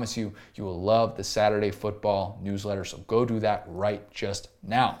you, you will love the Saturday Football Newsletter. So go do that right just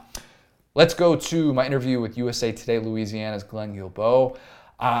now. Let's go to my interview with USA Today Louisiana's Glenn Guilbeau.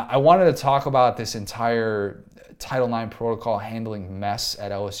 I wanted to talk about this entire Title IX protocol handling mess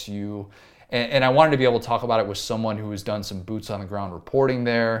at LSU. And I wanted to be able to talk about it with someone who has done some boots on the ground reporting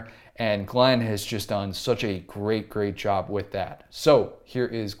there. And Glenn has just done such a great job with that. So here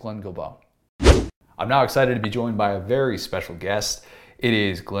is Glenn Guilbeau. I'm now excited to be joined by a very special guest. It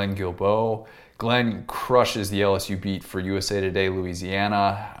is Glenn Guilbeau. Glenn crushes the LSU beat for USA Today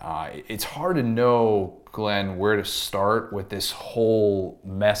Louisiana. It's hard to know, Glenn, where to start with this whole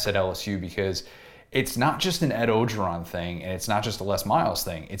mess at LSU, because it's not just an Ed Orgeron thing, and it's not just a Les Miles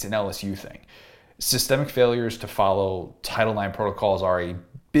thing, it's an LSU thing. Systemic failures to follow Title IX protocols are a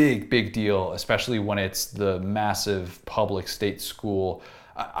big deal, especially when it's the massive public state school.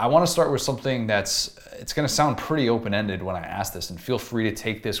 I want to start with something it's going to sound pretty open-ended when I ask this, and feel free to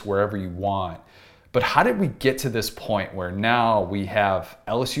take this wherever you want. But how did we get to this point where now we have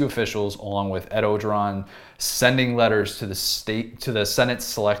LSU officials, along with Ed Orgeron, sending letters to the Senate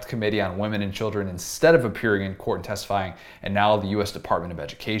Select Committee on Women and Children instead of appearing in court and testifying, and now the U.S. Department of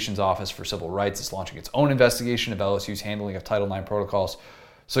Education's Office for Civil Rights is launching its own investigation of LSU's handling of Title IX protocols.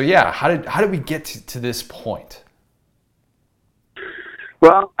 So yeah, how did we get to this point?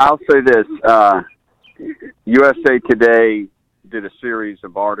 Well, I'll say this. USA Today did a series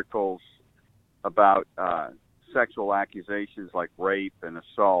of articles about sexual accusations like rape and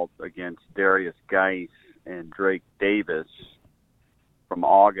assault against Darius Geis and Drake Davis from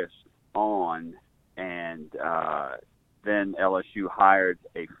August on, and then LSU hired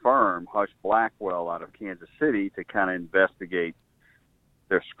a firm, Hush Blackwell, out of Kansas City to kind of investigate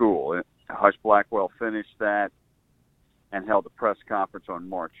their school. Hush Blackwell finished that and held a press conference on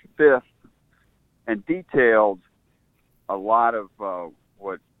March 5th and detailed a lot of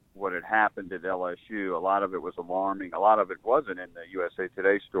what had happened at LSU. A lot of it was alarming. A lot of it wasn't in the USA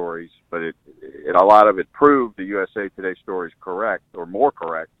Today stories, but a lot of it proved the USA Today stories correct, or more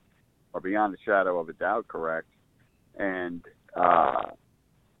correct, or beyond a shadow of a doubt correct. And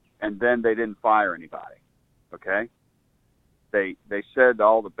then they didn't fire anybody. Okay? They said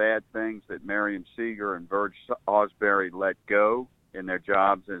all the bad things that Miriam Seeger and Verge Osbury let go in their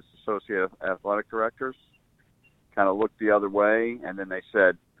jobs as associate athletic directors, kind of looked the other way, and then they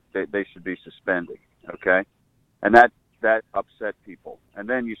said they should be suspended, okay? And that upset people. And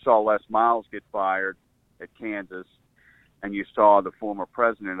then you saw Les Miles get fired at Kansas, and you saw the former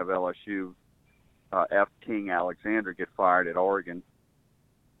president of LSU, F. King Alexander, get fired at Oregon.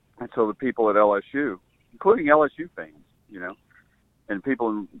 And so the people at LSU, including LSU fans, and people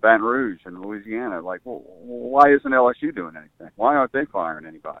in Baton Rouge and Louisiana, like, well, why isn't LSU doing anything? Why aren't they firing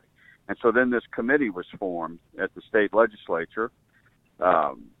anybody? And so then this committee was formed at the state legislature,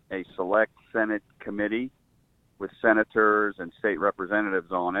 a select Senate committee with senators and state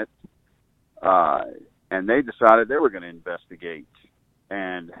representatives on it, and they decided they were going to investigate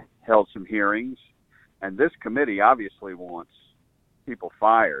and held some hearings. And this committee obviously wants people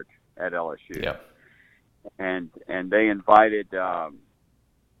fired at LSU. Yeah. And they invited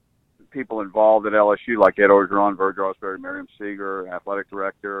people involved at LSU, like Ed Orgeron, Verge Osbury, Miriam Seeger, athletic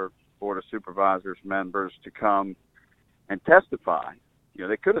director, board of supervisors members, to come and testify.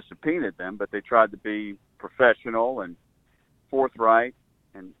 They could have subpoenaed them, but they tried to be professional and forthright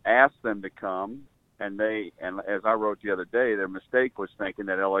and asked them to come. And as I wrote the other day, their mistake was thinking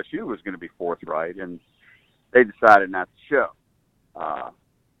that LSU was going to be forthright, and they decided not to show.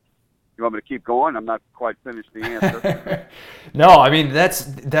 You want me to keep going? I'm not quite finished the answer. No, I mean,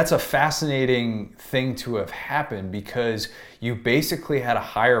 that's a fascinating thing to have happened, because you basically had a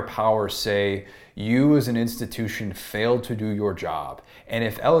higher power say you as an institution failed to do your job. And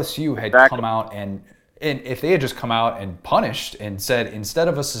if LSU had come out and if they had just come out and punished and said, instead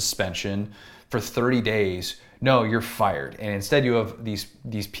of a suspension for 30 days, no, you're fired. And instead you have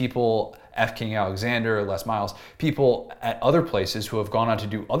these people, F. King Alexander, Les Miles, people at other places who have gone on to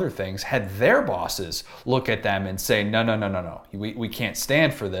do other things, had their bosses look at them and say, no, we can't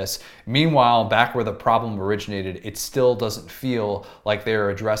stand for this. Meanwhile, back where the problem originated, it still doesn't feel like they're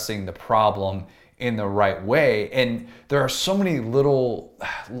addressing the problem in the right way. And there are so many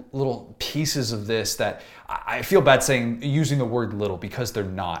little pieces of this that I feel bad using the word little, because they're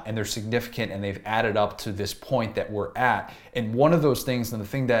not, and they're significant, and they've added up to this point that we're at. And one of those things, and the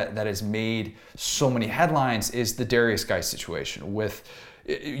thing that has made so many headlines, is the Darius Geis situation.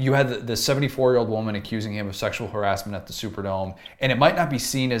 You had the 74-year-old woman accusing him of sexual harassment at the Superdome, and it might not be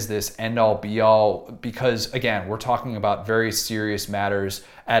seen as this end-all be-all, because again, we're talking about very serious matters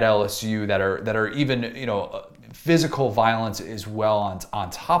at LSU that are even physical violence as well on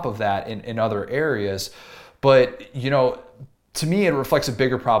top of that in other areas. But to me, it reflects a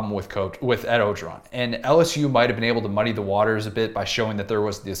bigger problem with Ed Orgeron. And LSU might have been able to muddy the waters a bit by showing that there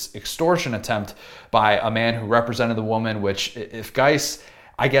was this extortion attempt by a man who represented the woman, which if Geis,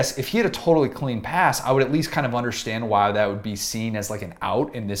 I guess if he had a totally clean pass, I would at least kind of understand why that would be seen as like an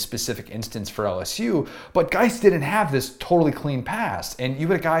out in this specific instance for LSU. But Geis didn't have this totally clean pass. And you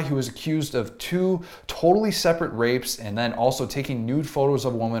had a guy who was accused of 2 totally separate rapes and then also taking nude photos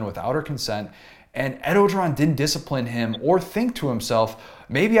of a woman without her consent. And Ed Orgeron didn't discipline him or think to himself,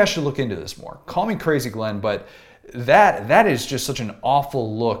 maybe I should look into this more. Call me crazy, Glenn, but that is just such an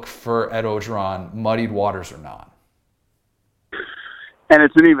awful look for Ed Orgeron, muddied waters or not. And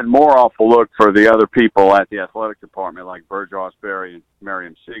it's an even more awful look for the other people at the athletic department, like Burge Osbury and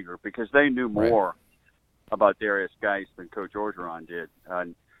Miriam Seeger, because they knew more about Darius Geis than Coach Orgeron did.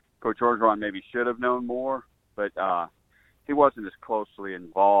 Coach Orgeron maybe should have known more, but he wasn't as closely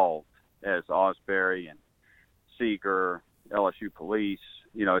involved as Osbury and Seeger, LSU police.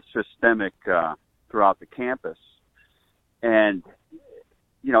 You know, it's systemic throughout the campus. And,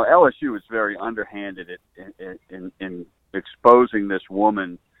 you know, LSU was very underhanded in exposing this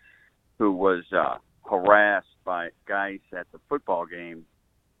woman who was harassed by Geis at the football game,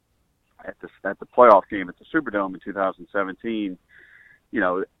 at the playoff game at the Superdome in 2017. You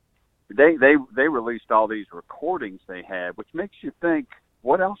know, they released all these recordings they had, which makes you think,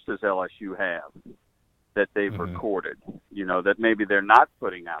 what else does LSU have that they've recorded? You know, that maybe they're not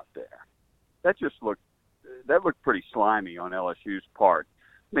putting out there. That looked pretty slimy on LSU's part.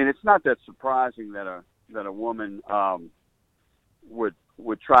 I mean, it's not that surprising that a woman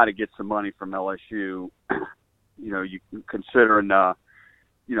would try to get some money from LSU. You know, you considering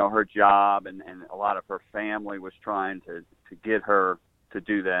you know, her job and a lot of her family was trying to get her to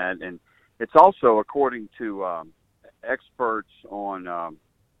do that. And it's also, according to experts on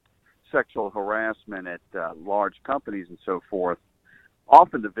sexual harassment at large companies and so forth,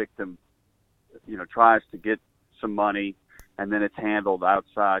 often the victim, you know, tries to get some money and then it's handled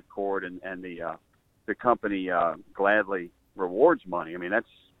outside court and the company gladly rewards money. I mean, that's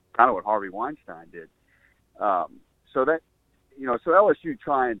kind of what Harvey Weinstein did. So that, you know, so LSU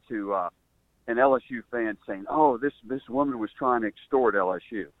trying to, an LSU fan saying, oh, this woman was trying to extort LSU.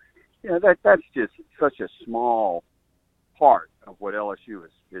 You know, that's just such a small part of what LSU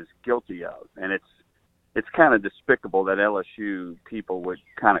is guilty of. And it's kind of despicable that LSU people would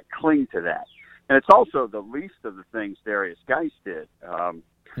kind of cling to that. And it's also the least of the things Darius Geis did.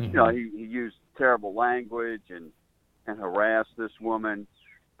 You know, he used terrible language and harassed this woman.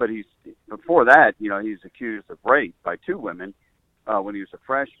 But before that, you know, he's accused of rape by 2 women when he was a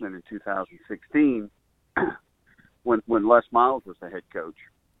freshman in 2016 when Les Miles was the head coach.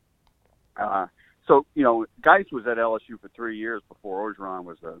 So, you know, Geis was at LSU for 3 years before Orgeron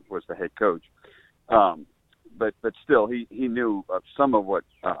was the head coach. But still, he knew of some of what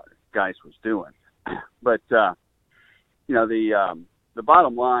Geis was doing. But, you know, the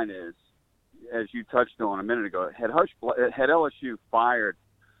bottom line is, as you touched on a minute ago, had LSU fired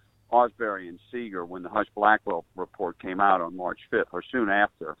Osbury and Seeger when the Hush Blackwell report came out on March 5th or soon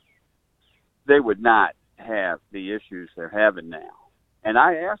after, they would not have the issues they're having now. And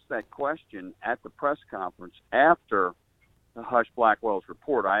I asked that question at the press conference after the Hush Blackwell's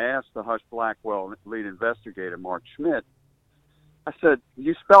report. I asked the Hush Blackwell lead investigator, Mark Schmidt, I said,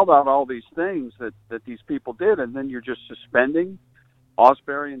 you spelled out all these things that these people did, and then you're just suspending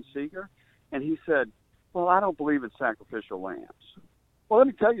Osbury and Seeger? And he said, well, I don't believe in sacrificial lambs. Well, let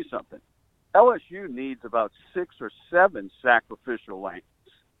me tell you something. LSU needs about 6 or 7 sacrificial lambs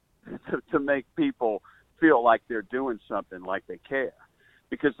to make people feel like they're doing something, like they care.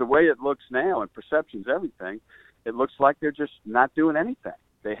 Because the way it looks now, and perception's everything, it looks like they're just not doing anything.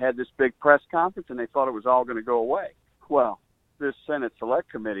 They had this big press conference, and they thought it was all going to go away. Well, this Senate Select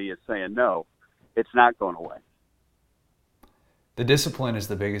Committee is saying, no, it's not going away. The discipline is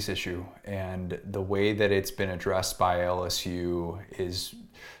the biggest issue, and the way that it's been addressed by LSU is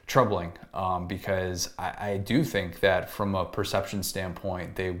troubling because I do think that from a perception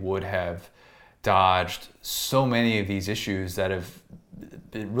standpoint, they would have dodged so many of these issues that have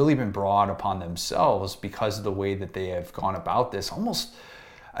really been brought upon themselves because of the way that they have gone about this. Almost,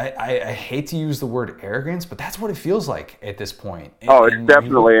 I hate to use the word arrogance, but that's what it feels like at this point. It's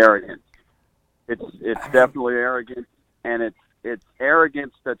definitely arrogant. It's definitely arrogant, and it's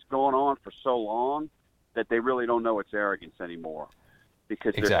arrogance that's gone on for so long that they really don't know it's arrogance anymore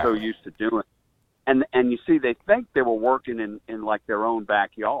because they're so used to doing it. And you see, they think they were working in like their own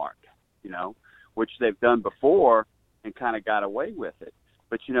backyard, you know, which they've done before and kind of got away with it.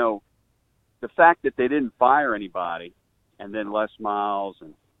 But, you know, the fact that they didn't fire anybody and then Les Miles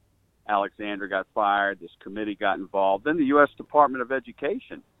and Alexander got fired, this committee got involved, then the U.S. Department of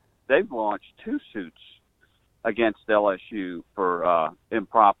Education, they've launched 2 suits against LSU for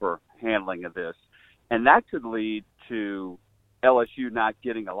improper handling of this. And that could lead to LSU not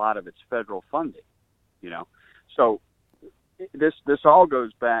getting a lot of its federal funding, you know. So this all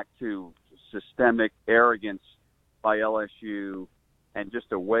goes back to systemic arrogance by LSU and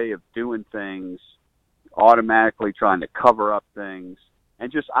just a way of doing things, automatically trying to cover up things,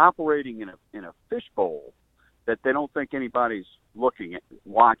 and just operating in a fishbowl that they don't think anybody's watching.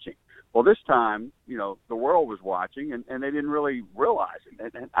 Well, this time, you know, the world was watching, and they didn't really realize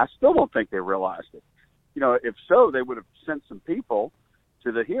it. And I still don't think they realized it. You know, if so, they would have sent some people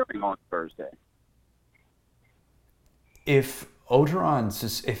to the hearing on Thursday. If Orgeron,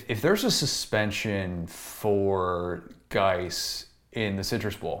 if there's a suspension for Geis in the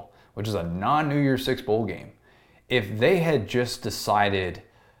Citrus Bowl, which is a non-New Year's Six bowl game, if they had just decided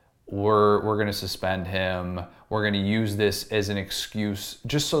we're going to suspend him, we're going to use this as an excuse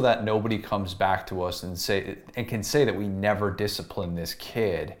just so that nobody comes back to us and can say that we never disciplined this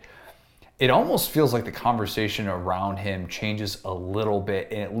kid, it almost feels like the conversation around him changes a little bit,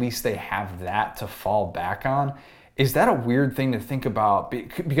 and at least they have that to fall back on. Is that a weird thing to think about?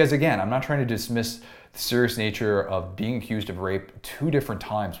 Because again, I'm not trying to dismiss the serious nature of being accused of rape 2 different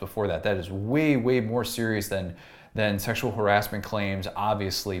times before that. That is way, way more serious than sexual harassment claims,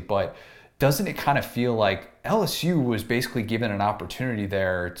 obviously. But doesn't it kind of feel like LSU was basically given an opportunity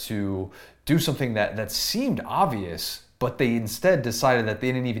there to do something that seemed obvious, but they instead decided that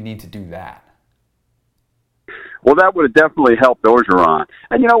they didn't even need to do that? Well, that would have definitely helped Orgeron.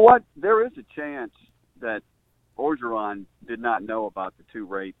 And you know what? There is a chance that Orgeron did not know about the 2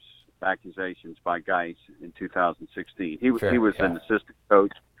 rapes accusations by Geis in 2016. He was an assistant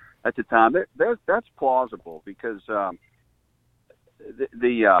coach at the time. That's plausible because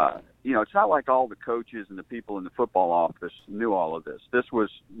you know, it's not like all the coaches and the people in the football office knew all of this. This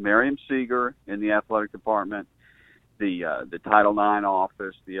was Miriam Seeger in the athletic department, the Title IX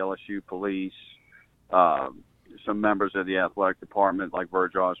office, the LSU police, some members of the athletic department like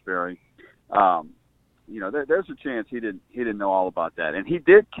Verge Osbury. You know, there's a chance he didn't know all about that, and he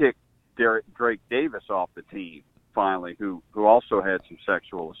did kick Drake Davis off the team finally, who also had some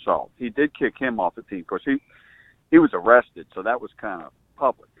sexual assault. He did kick him off the team. Of course, he was arrested, so that was kind of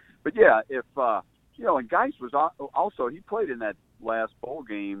public. But yeah, if you know, and Geis was also, he played in that last bowl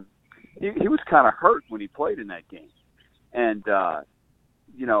game. He was kind of hurt when he played in that game, and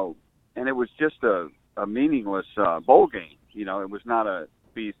you know, and it was just a meaningless bowl game. You know, it was not a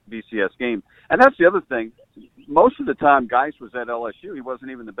BCS game. And that's the other thing. Most of the time Geis was at LSU, he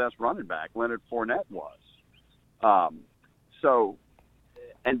wasn't even the best running back. Leonard Fournette was. So,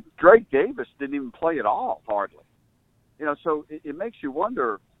 and Drake Davis didn't even play at all, hardly. You know, so it makes you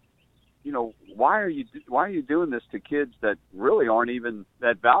wonder, you know, why are you doing this to kids that really aren't even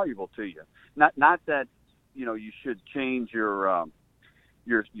that valuable to you? Not that, you know, you should change your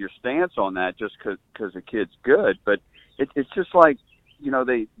stance on that just because a kid's good, but it's just like, you know,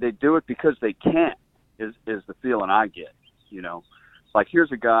 they do it because they can't, is the feeling I get, you know. Like,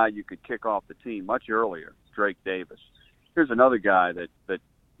 here's a guy you could kick off the team much earlier, Drake Davis. Here's another guy that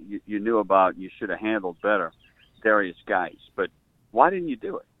you knew about and you should have handled better, Darius Geis. But why didn't you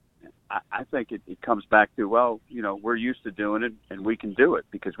do it? I think it comes back to, well, you know, we're used to doing it and we can do it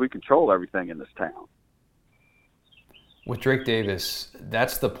because we control everything in this town. With Drake Davis,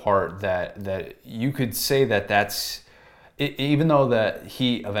 that's the part that you could say that's, even though that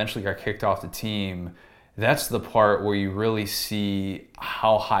he eventually got kicked off the team, that's the part where you really see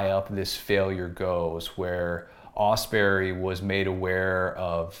how high up this failure goes, where Osbury was made aware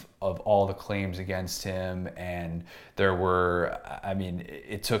of all the claims against him, and there were, I mean,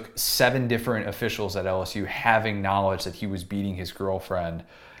 it took 7 different officials at LSU having knowledge that he was beating his girlfriend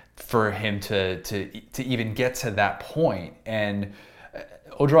for him to even get to that point. And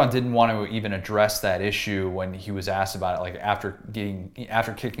Orgeron didn't want to even address that issue when he was asked about it, like after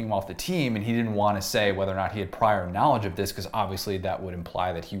kicking him off the team, and he didn't want to say whether or not he had prior knowledge of this, because obviously that would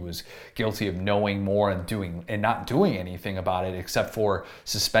imply that he was guilty of knowing more and not doing anything about it, except for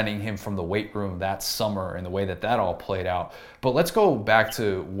suspending him from the weight room that summer and the way that all played out. But let's go back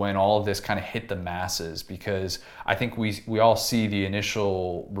to when all of this kind of hit the masses, because I think we all see the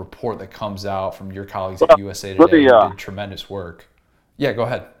initial report that comes out from your colleagues at USA Today, who did tremendous work. Yeah, go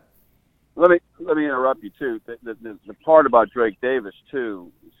ahead. Let me interrupt you too. The part about Drake Davis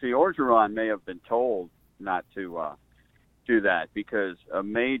too. See, Orgeron may have been told not to do that because a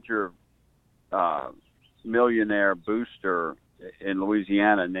major millionaire booster in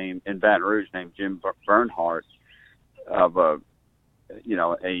Louisiana in Baton Rouge named Jim Bernhardt of a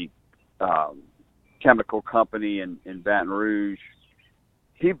chemical company in Baton Rouge.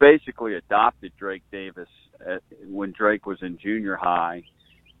 He basically adopted Drake Davis when Drake was in junior high,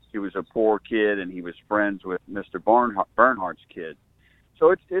 he was a poor kid and he was friends with Mr. Bernhardt's kid.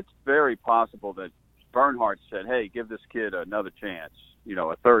 So it's very possible that Bernhardt said, "Hey, give this kid another chance,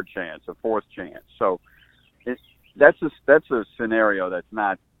 a third chance, a fourth chance." So that's a scenario that's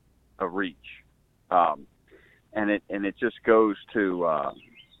not a reach, and it just goes to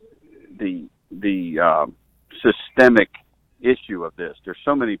the systemic issue of this. There's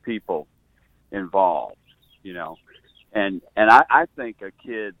so many people involved, and I think a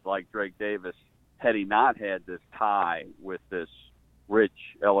kid like Drake Davis, had he not had this tie with this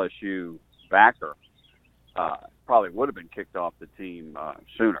rich LSU backer, probably would have been kicked off the team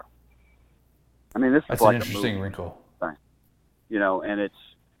sooner. I mean, this that's is like an interesting wrinkle, thing, and it's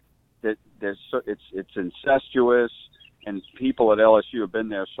incestuous, and people at LSU have been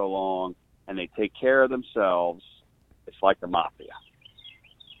there so long, and they take care of themselves. It's like the mafia.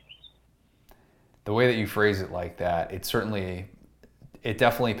 The way that you phrase it like that, it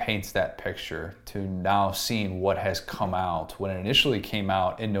definitely paints that picture to now seeing what has come out. When it initially came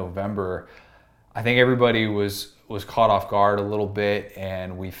out in November, I think everybody was caught off guard a little bit,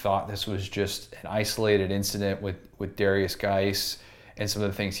 and we thought this was just an isolated incident with Darius Geis and some of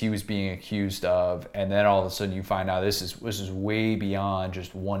the things he was being accused of. And then all of a sudden you find out this is way beyond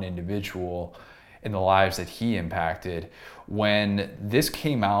just one individual in the lives that he impacted. When this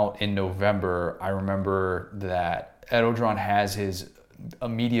came out in November, I remember that Ed Orgeron has a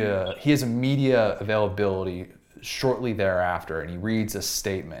media availability shortly thereafter, and he reads a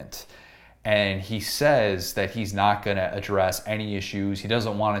statement. And he says that he's not going to address any issues. He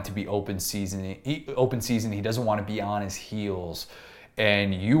doesn't want it to be open season. He doesn't want to be on his heels.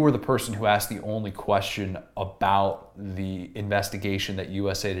 And you were the person who asked the only question about the investigation that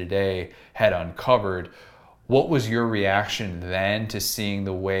USA Today had uncovered. What was your reaction then to seeing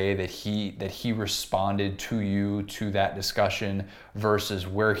the way that he responded to you, to that discussion, versus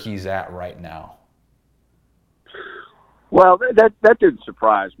where he's at right now? Well, that didn't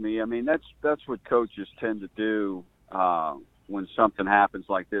surprise me. I mean, that's what coaches tend to do when something happens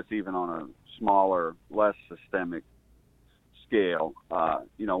like this, even on a smaller, less systemic scale.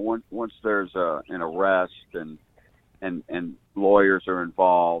 Once there's an arrest and lawyers are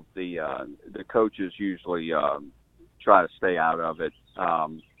involved, the coaches usually try to stay out of it.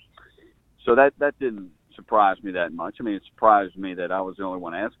 So that didn't surprise me that much. I mean, it surprised me that I was the only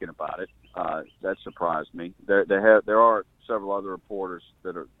one asking about it. That surprised me. There are several other reporters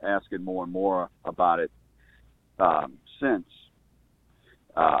that are asking more and more about it since.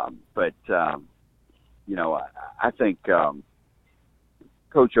 But I think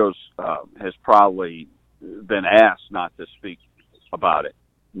Coach O's has probably been asked not to speak about it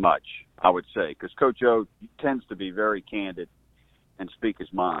much, I would say, because Coach O tends to be very candid and speak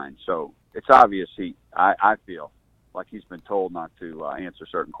his mind. So it's obvious I feel like he's been told not to answer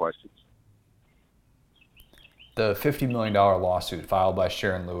certain questions. The $50 million lawsuit filed by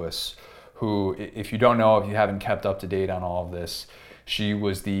Sharon Lewis, who, if you don't know, if you haven't kept up to date on all of this, she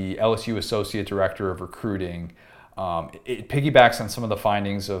was the LSU Associate Director of Recruiting. It piggybacks on some of the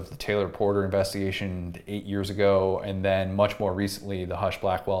findings of the Taylor Porter investigation 8 years ago, and then much more recently, the Hush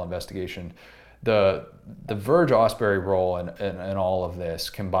Blackwell investigation. The Verge Ausberry role in all of this,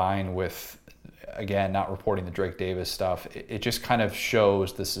 combined with, again, not reporting the Drake Davis stuff, it just kind of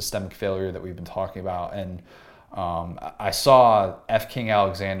shows the systemic failure that we've been talking about. And I saw F. King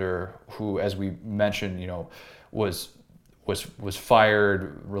Alexander, who, as we mentioned, was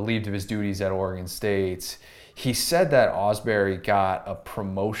fired, relieved of his duties at Oregon State. He said that Ausberry got a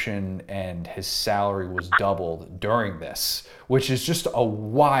promotion and his salary was doubled during this, which is just a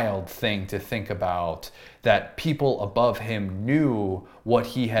wild thing to think about, that people above him knew what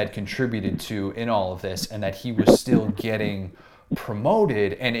he had contributed to in all of this and that he was still getting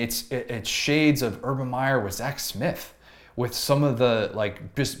promoted. And it's shades of Urban Meyer with Zach Smith, with some of the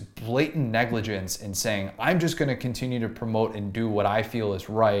just blatant negligence in saying, I'm just going to continue to promote and do what I feel is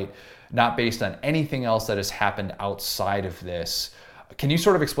right, not based on anything else that has happened outside of this. Can you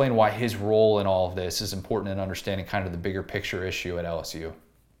sort of explain why his role in all of this is important in understanding kind of the bigger picture issue at LSU?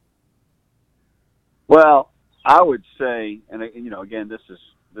 Well, I would say, and again, this is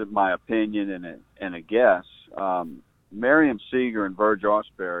my opinion and a guess. Miriam Seeger and Verge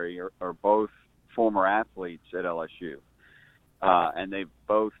Ausberry are both former athletes at LSU. And they've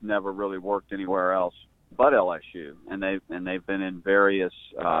both never really worked anywhere else but LSU, and they've been in various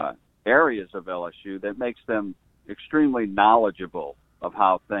areas of LSU that makes them extremely knowledgeable of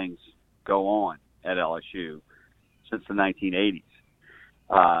how things go on at LSU since the 1980s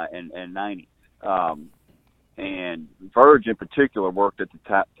and 90s. And Verge in particular worked at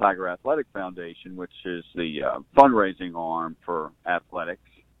the Tiger Athletic Foundation, which is the fundraising arm for athletics.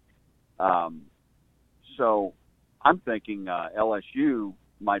 So I'm thinking LSU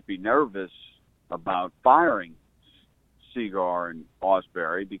might be nervous about firing Segar and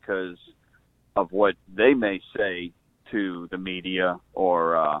Ausberry because of what they may say to the media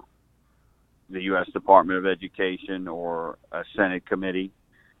or the U.S. Department of Education or a Senate committee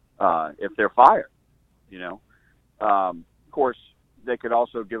if they're fired. Of course, they could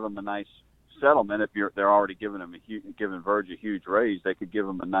also give them a nice settlement. If they're already giving Verge a huge raise, they could give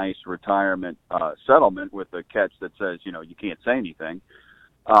them a nice retirement settlement with a catch that says, you can't say anything.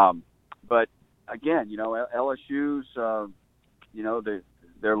 But again, LSU's,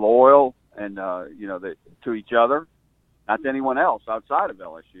 they're loyal and to each other, not to anyone else outside of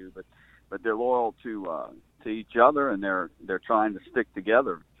LSU, but they're loyal to each other, and they're trying to stick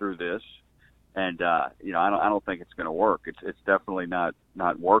together through this. And I don't think it's going to work. It's definitely not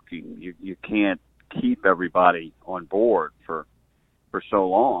working. You can't keep everybody on board for so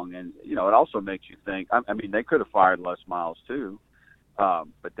long, and it also makes you think. I mean, they could have fired Les Miles too,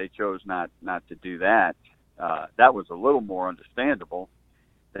 but they chose not to do that. That was a little more understandable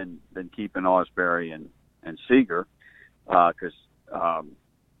than keeping Ausberry and Segar, because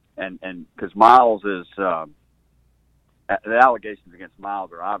Miles is. The allegations against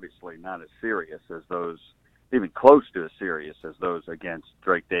Miles are obviously not as serious as those, even close to as serious as those against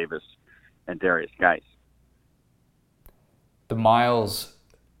Drake Davis and Darius Geis. The Miles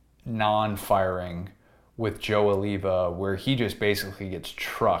non-firing with Joe Alleva, where he just basically gets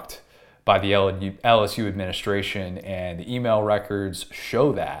trucked by the LSU administration, and the email records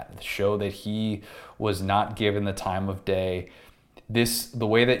show that he was not given the time of day. The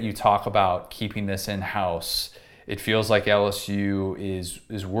way that you talk about keeping this in-house, it feels like LSU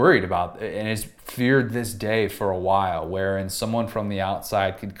is worried about and has feared this day for a while, wherein someone from the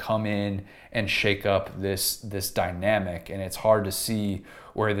outside could come in and shake up this dynamic, and it's hard to see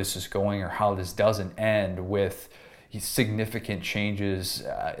where this is going or how this doesn't end with significant changes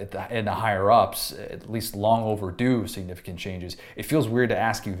in the higher ups, at least long overdue significant changes. It feels weird to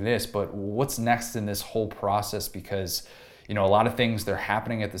ask you this, but what's next in this whole process? Because a lot of things, they're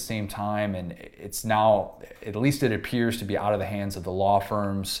happening at the same time, and it's now, at least it appears to be out of the hands of the law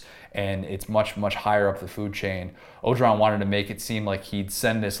firms, and it's much, much higher up the food chain. Orgeron wanted to make it seem like he'd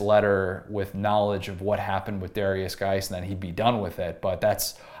send this letter with knowledge of what happened with Darius Geis, and then he'd be done with it, but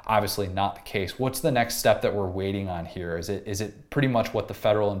that's obviously not the case. What's the next step that we're waiting on here? Is it pretty much what the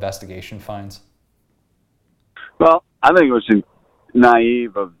federal investigation finds? Well, I think it was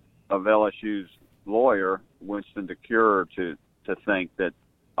naive of LSU's lawyer, Winston DeCure, to think that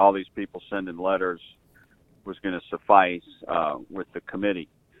all these people sending letters was going to suffice with the committee.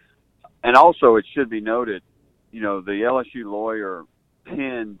 And also, it should be noted, the LSU lawyer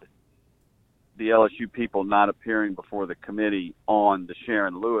pinned the LSU people not appearing before the committee on the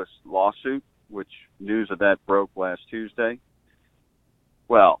Sharon Lewis lawsuit, which news of that broke last Tuesday.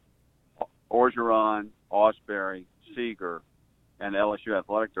 Well, Orgeron, Ausberry, Segar, and LSU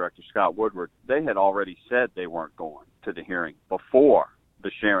athletic director Scott Woodward, they had already said they weren't going to the hearing before the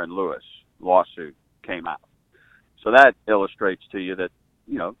Sharon Lewis lawsuit came out. So that illustrates to you that,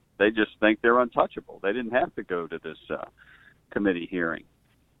 they just think they're untouchable. They didn't have to go to this committee hearing.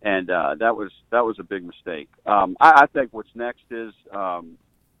 And that was a big mistake. I think what's next is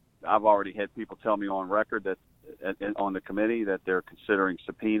I've already had people tell me on record that on the committee that they're considering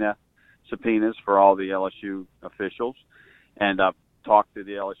subpoenas for all the LSU officials. And I've talked to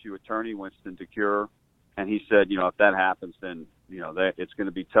the LSU attorney, Winston DeCure, and he said, if that happens, then, it's going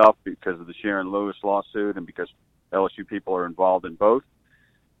to be tough because of the Sharon Lewis lawsuit and because LSU people are involved in both.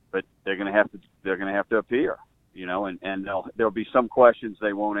 But they're going to have to appear, and there'll be some questions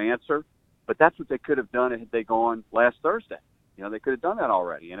they won't answer. But that's what they could have done had they gone last Thursday. They could have done that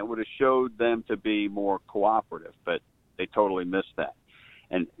already, and it would have showed them to be more cooperative. But they totally missed that.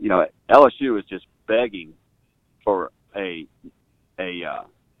 And LSU is just begging for a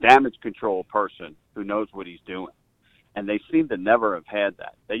damage control person who knows what he's doing. And they seem to never have had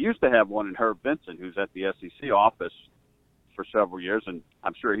that. They used to have one in Herb Vinson, who's at the SEC office for several years, and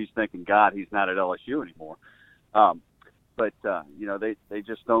I'm sure he's thinking, God, he's not at LSU anymore. But they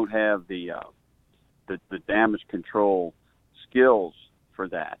just don't have the damage control skills for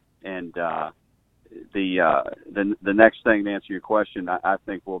that. And the next thing, to answer your question, I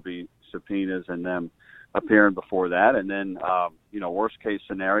think will be subpoenas and them appearing before that, and then worst case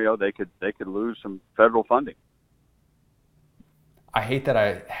scenario, they could lose some federal funding. I hate that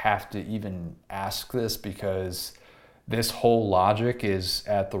I have to even ask this because this whole logic is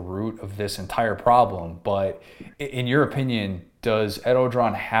at the root of this entire problem. But in your opinion, does Ed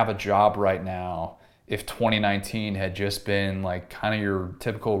Orgeron have a job right now if 2019 had just been like kind of your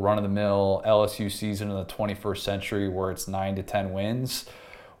typical run-of-the-mill LSU season of the 21st century where it's 9 to 10 wins?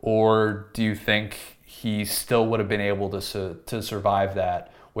 Or do you think he still would have been able to survive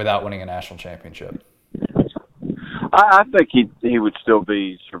that without winning a national championship? I think he would still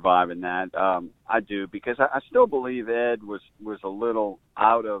be surviving that. I do, because I still believe Ed was a little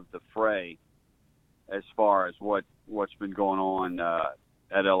out of the fray as far as what's been going on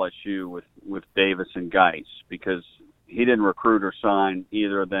at LSU with Davis and Geis, because he didn't recruit or sign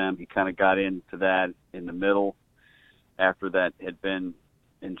either of them. He kind of got into that in the middle after that had been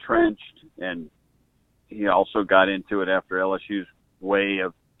entrenched, and he also got into it after LSU's way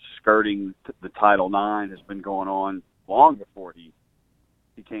of skirting the Title IX has been going on long before he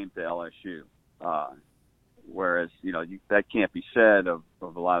came to LSU. Whereas, that can't be said of a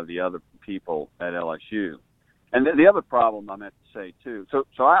lot of the other people at LSU. And the other problem I meant to say, too, so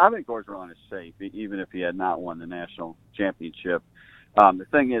I think Orgeron is safe, even if he had not won the national championship. The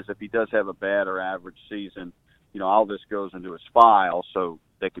thing is, if he does have a bad or average season, all this goes into his file, so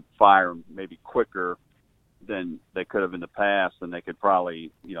they could fire him maybe quicker than they could have in the past, and they could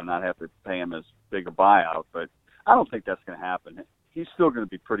probably, not have to pay him as big a buyout. But I don't think that's going to happen. He's still going to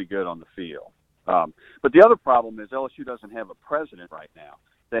be pretty good on the field. But the other problem is LSU doesn't have a president right now.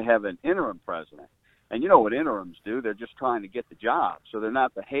 They have an interim president. And you know what interims do? They're just trying to get the job. So they're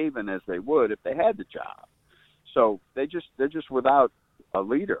not behaving as they would if they had the job. So they're just without a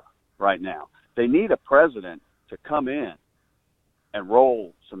leader right now. They need a president to come in and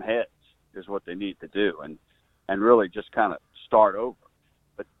roll some heads is what they need to do, and really just kind of start over.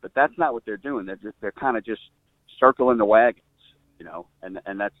 But that's not what they're doing. They're kind of just circling the wagons,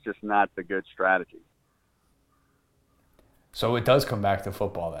 and that's just not the good strategy. So it does come back to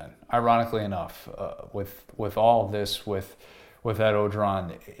football then. Ironically enough, with all of this, with Ed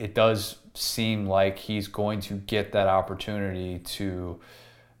Orgeron, it does seem like he's going to get that opportunity to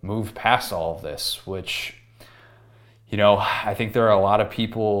move past all of this, which, I think there are a lot of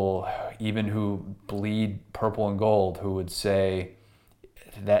people, even who bleed purple and gold, who would say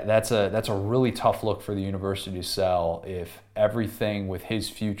that's a really tough look for the university to sell if everything with his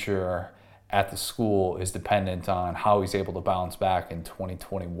future at the school is dependent on how he's able to bounce back in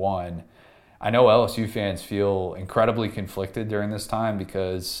 2021. I know LSU fans feel incredibly conflicted during this time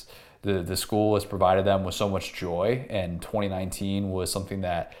because the school has provided them with so much joy, and 2019 was something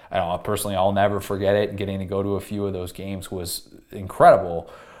that I'll never forget it, and getting to go to a few of those games was incredible.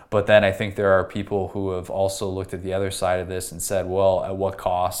 But then I think there are people who have also looked at the other side of this and said, well, at what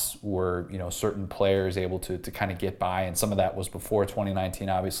costs were certain players able to kind of get by? And some of that was before 2019,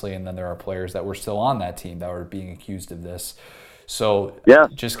 obviously, and then there are players that were still on that team that were being accused of this. So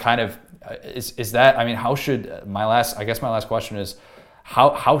just kind of is that, how should my last question is,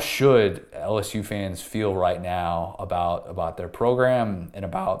 how should LSU fans feel right now about their program and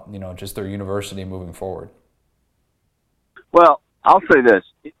about just their university moving forward? Well, I'll say this.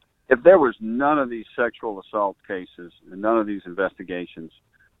 If there was none of these sexual assault cases and none of these investigations,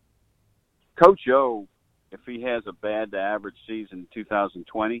 Coach O, if he has a bad to average season in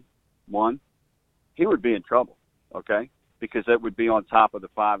 2021, he would be in trouble, okay? Because that would be on top of the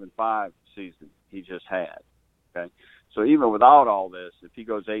 5-5 season he just had, okay? So even without all this, if he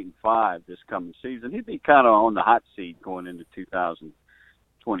goes 8-5 this coming season, he'd be kind of on the hot seat going into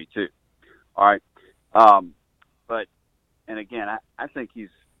 2022. All right. And again, I think he's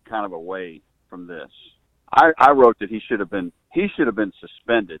kind of away from this. I wrote that he should have been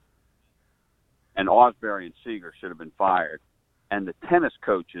suspended, and Osbury and Seeger should have been fired, and the tennis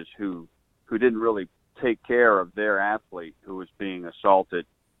coaches who didn't really take care of their athlete who was being assaulted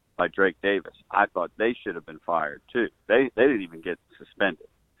by Drake Davis, I thought they should have been fired too. They didn't even get suspended.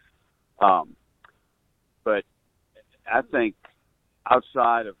 But I think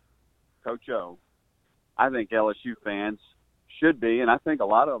outside of Coach O, I think LSU fans should be, and I think a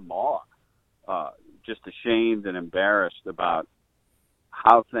lot of them are, just ashamed and embarrassed about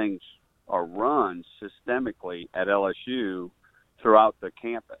how things are run systemically at LSU throughout the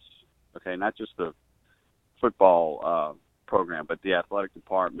campus. Okay, not just the football program, but the athletic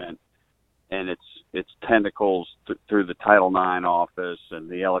department and its tentacles through the Title IX office and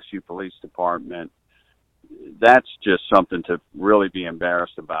the LSU police department. That's just something to really be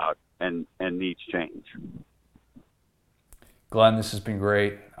embarrassed about and needs change. Glenn, this has been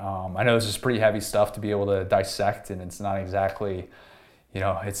great. I know this is pretty heavy stuff to be able to dissect, and it's not exactly,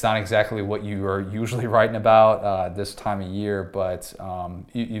 it's not exactly what you are usually writing about this time of year, but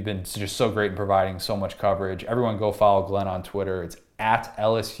you've been just so great in providing so much coverage. Everyone go follow Glenn on Twitter. It's at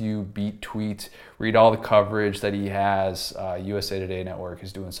LSU Beat Tweet. Read all the coverage that he has. USA Today Network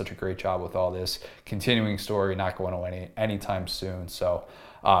is doing such a great job with all this. Continuing story, not going away anytime soon. So,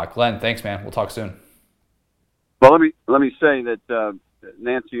 Glenn, thanks, man. We'll talk soon. Well, let me say that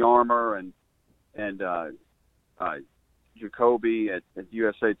Nancy Armour and Jacoby at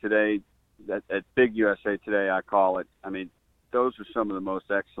USA Today, at Big USA Today, I call it. I mean, those are some of the most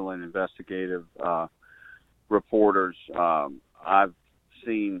excellent investigative reporters I've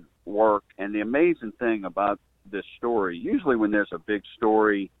seen work. And the amazing thing about this story, usually when there's a big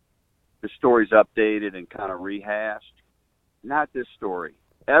story, the story's updated and kind of rehashed. Not this story.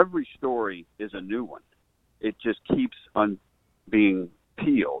 Every story is a new one. It just keeps on being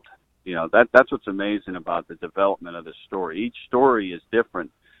peeled. That's what's amazing about the development of this story. Each story is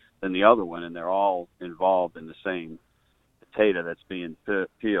different than the other one, and they're all involved in the same potato that's being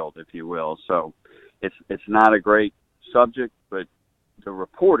peeled, if you will. So it's not a great subject, but the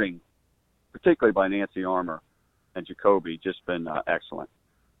reporting, particularly by Nancy Armour and Jacoby, just been excellent.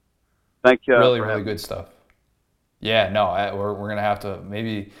 Thank you. Really good stuff. Yeah, no, we're gonna have to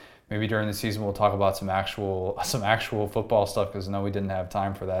maybe during the season we'll talk about some actual football stuff, because no, we didn't have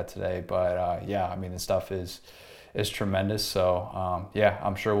time for that today. But yeah, I mean, the stuff is tremendous. So yeah,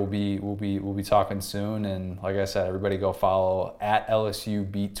 I'm sure we'll be talking soon. And like I said, everybody go follow at LSU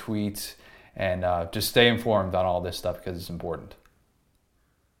Beat Tweet and just stay informed on all this stuff because it's important.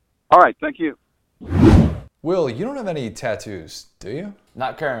 All right, thank you. Will, you don't have any tattoos, do you?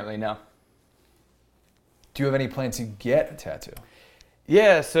 Not currently, no. Do you have any plans to get a tattoo?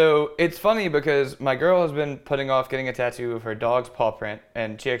 Yeah, so it's funny because my girl has been putting off getting a tattoo of her dog's paw print,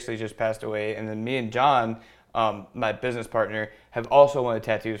 and she actually just passed away. And then me and John, my business partner, have also wanted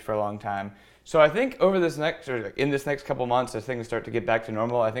tattoos for a long time. So I think in this next couple months, as things start to get back to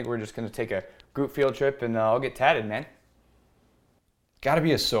normal, I think we're just going to take a group field trip and I'll get tatted, man. Got to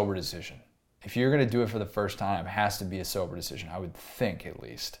be a sober decision. If you're going to do it for the first time, it has to be a sober decision, I would think, at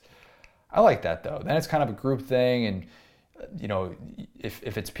least. I like that, though. Then it's kind of a group thing, and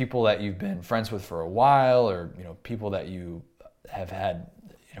if it's people that you've been friends with for a while, or people that you have had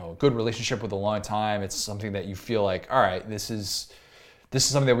a good relationship with a long time, it's something that you feel like, all right, this is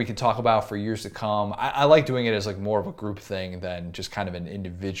something that we can talk about for years to come. I like doing it as like more of a group thing than just kind of an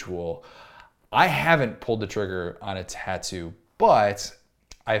individual. I haven't pulled the trigger on a tattoo, but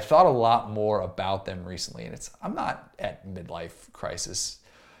I've thought a lot more about them recently, and I'm not at midlife crisis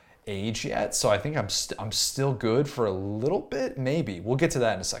age yet, so I think I'm still good for a little bit. Maybe we'll get to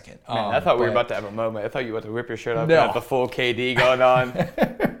that in a second. Man, I thought we were about to have a moment. I thought you were about to rip your shirt up and have the full KD going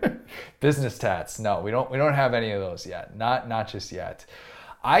on. Business tats? No, we don't have any of those yet. Not just yet.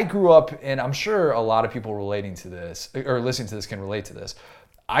 I grew up, and I'm sure a lot of people relating to this or listening to this can relate to this.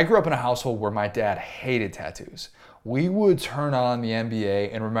 I grew up in a household where my dad hated tattoos. We would turn on the NBA,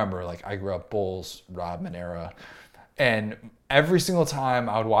 and remember, like, I grew up Bulls, Rodman era, and every single time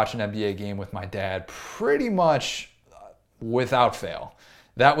I would watch an NBA game with my dad, pretty much without fail,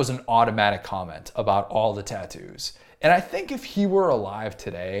 that was an automatic comment about all the tattoos. And I think if he were alive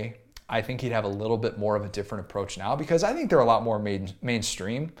today, I think he'd have a little bit more of a different approach now, because I think they're a lot more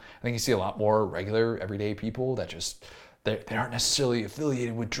mainstream. I think you see a lot more regular, everyday people that just, they aren't necessarily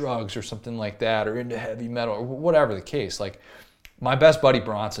affiliated with drugs or something like that, or into heavy metal, or whatever the case. Like, my best buddy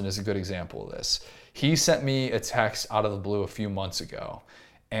Bronson is a good example of this. He sent me a text out of the blue a few months ago,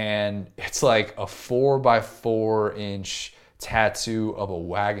 and it's like a 4x4 inch tattoo of a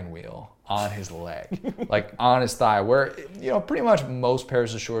wagon wheel on his leg, like on his thigh, where, pretty much most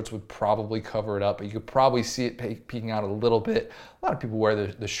pairs of shorts would probably cover it up, but you could probably see it peeking out a little bit. A lot of people wear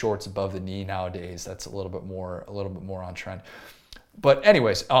the shorts above the knee nowadays. That's a little bit more on trend. But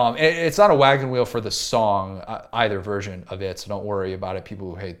anyways, it's not a wagon wheel for the song, either version of it, so don't worry about it, people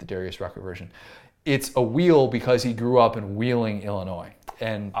who hate the Darius Rucker version. It's a wheel because he grew up in Wheeling, Illinois.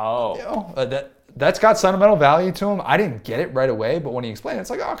 And that's got sentimental value to him. I didn't get it right away, but when he explained it,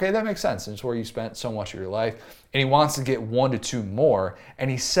 it's like, okay, that makes sense. It's where you spent so much of your life. And he wants to get 1 to 2 more. And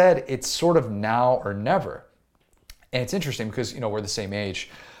he said it's sort of now or never. And it's interesting because, we're the same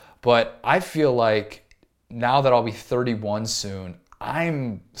age. But I feel like now that I'll be 31 soon,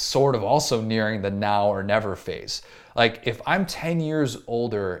 I'm sort of also nearing the now or never phase. Like, if I'm 10 years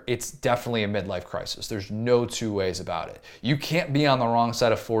older, it's definitely a midlife crisis. There's no two ways about it. You can't be on the wrong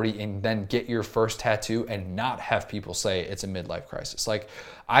side of 40 and then get your first tattoo and not have people say it's a midlife crisis. Like,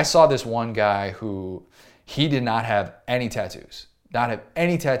 I saw this one guy who, he did not have any tattoos.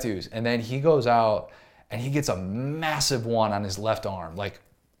 And then he goes out and he gets a massive one on his left arm, like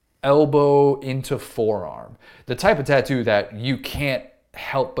elbow into forearm. The type of tattoo that you can't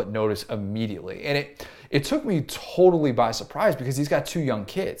help but notice immediately. And it took me totally by surprise because he's got 2 young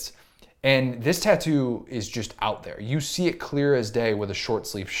kids. And this tattoo is just out there. You see it clear as day with a short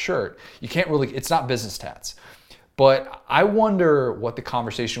sleeve shirt. You can't really, it's not business tats. But I wonder what the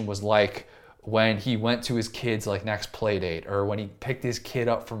conversation was like when he went to his kid's like next play date, or when he picked his kid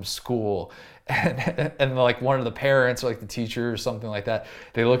up from school and like one of the parents or like the teacher or something like that,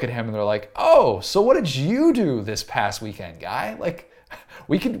 they look at him and they're like, oh, so what did you do this past weekend, guy? Like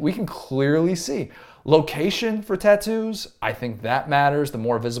we can clearly see. Location for tattoos, I think that matters. The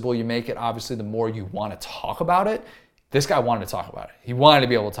more visible you make it, obviously the more you want to talk about it. This guy wanted to talk about it. He wanted to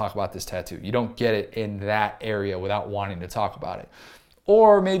be able to talk about this tattoo. You don't get it in that area without wanting to talk about it.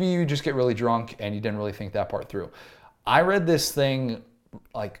 Or maybe you just get really drunk and you didn't really think that part through. I read this thing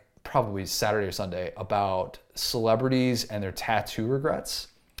like probably Saturday or Sunday about celebrities and their tattoo regrets.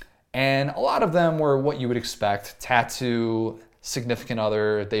 And a lot of them were what you would expect. Tattoo, significant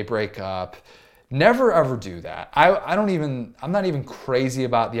other, they break up. Never ever do that. I'm not even crazy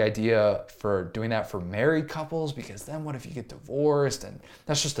about the idea for doing that for married couples, because then what if you get divorced, and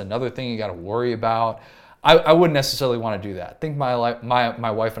that's just another thing you got to worry about. I wouldn't necessarily want to do that. I think my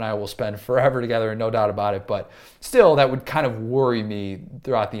wife and I will spend forever together, no doubt about it, but still that would kind of worry me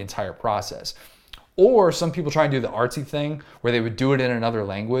throughout the entire process. Or some people try and do the artsy thing where they would do it in another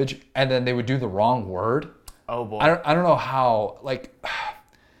language and then they would do the wrong word. Oh boy. I don't know how, like,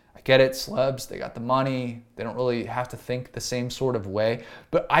 I get it, celebs, they got the money, they don't really have to think the same sort of way,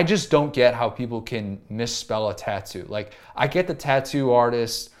 but I just don't get how people can misspell a tattoo. Like, I get the tattoo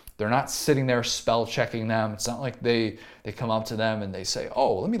artists, they're not sitting there spell checking them. It's not like they come up to them and they say,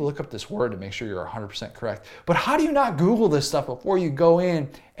 oh, let me look up this word to make sure you're 100% correct. But how do you not Google this stuff before you go in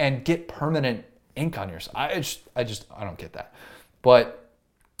and get permanent ink on yourself? I don't get that. But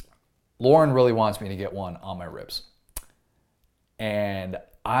Lauren really wants me to get one on my ribs. And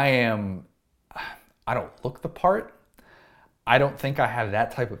I don't look the part. I don't think I have that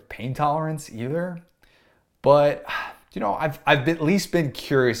type of pain tolerance either. But, you know, I've at least been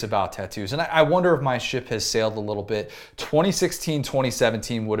curious about tattoos. And I wonder if my ship has sailed a little bit. 2016,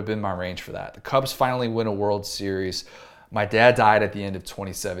 2017 would have been my range for that. The Cubs finally win a World Series. My dad died at the end of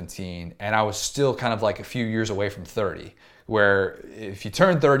 2017. And I was still kind of like a few years away from 30. Where if you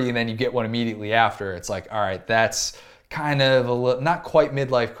turn 30 and then you get one immediately after, it's like, all right, that's kind of not quite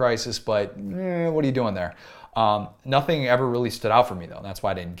midlife crisis, but what are you doing there? Nothing ever really stood out for me though. That's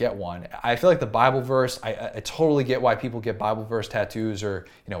why I didn't get one. I feel like the Bible verse, I totally get why people get Bible verse tattoos, or,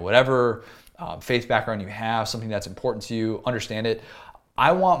 you know, whatever faith background you have, something that's important to you, understand it.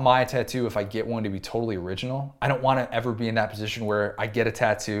 I want my tattoo, if I get one, to be totally original. I don't want to ever be in that position where I get a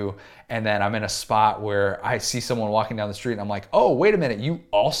tattoo and then I'm in a spot where I see someone walking down the street and I'm like, oh, wait a minute, you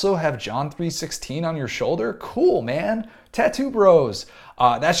also have John 3:16 on your shoulder? Cool, man. Tattoo bros.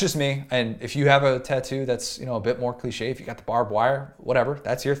 That's just me. And if you have a tattoo that's, you know, a bit more cliche, if you got the barbed wire, whatever,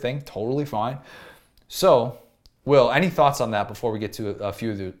 that's your thing, totally fine. So, Will, any thoughts on that before we get to a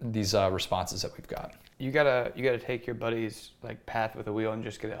few of these responses that we've got? You gotta take your buddy's like path with a wheel and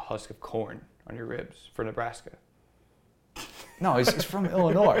just get a husk of corn on your ribs for Nebraska. No, he's from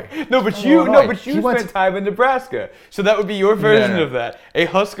Illinois. No, but you spent time in Nebraska, so that would be your version of that: a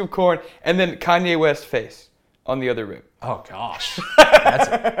husk of corn, and then Kanye West face on the other rib. Oh gosh, that's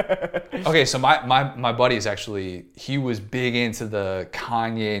it. Okay, so my buddy is actually, he was big into the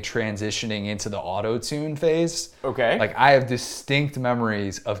Kanye transitioning into the auto-tune phase. Okay, like I have distinct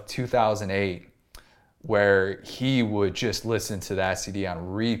memories of 2008. Where he would just listen to that CD on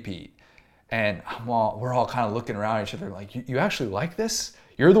repeat. And we're all kind of looking around at each other like, you actually like this?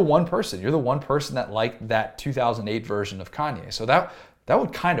 You're the one person that liked that 2008 version of Kanye. So that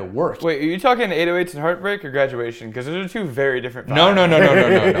would kind of work. Wait, are you talking 808s and Heartbreak or Graduation? Because those are two very different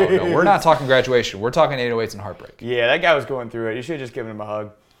vibes. No. We're not talking Graduation. We're talking 808s and Heartbreak. Yeah, that guy was going through it. You should have just given him a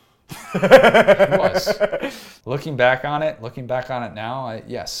hug. He was. Looking back on it now,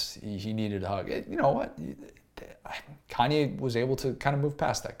 yes, he needed a hug. You know what? Kanye was able to kind of move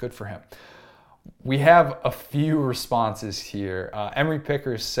past that. Good for him. We have a few responses here. Emery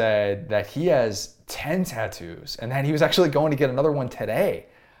Picker said that he has 10 tattoos and that he was actually going to get another one today.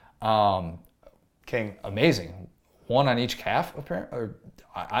 King. Amazing. One on each calf, apparently. Or,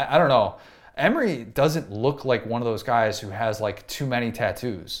 I don't know. Emery doesn't look like one of those guys who has like too many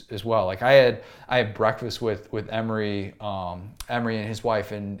tattoos as well. Like I had breakfast with Emery and his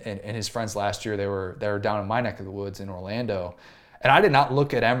wife and his friends last year. They were down in my neck of the woods in Orlando. And I did not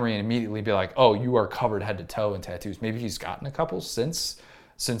look at Emery and immediately be like, oh, you are covered head to toe in tattoos. Maybe he's gotten a couple since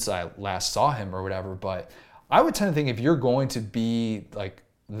since I last saw him or whatever. But I would tend to think if you're going to be like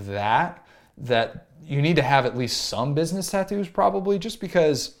that you need to have at least some business tattoos, probably, just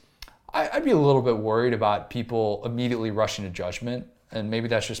because I'd be a little bit worried about people immediately rushing to judgment. And maybe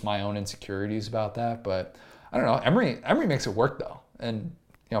that's just my own insecurities about that. But I don't know. Emery makes it work, though. And,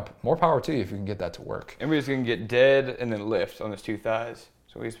 more power to you if you can get that to work. Emery's going to get dead and then lift on his two thighs.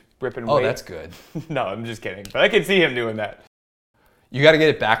 So he's ripping weight. Oh, that's good. No, I'm just kidding. But I can see him doing that. You got to get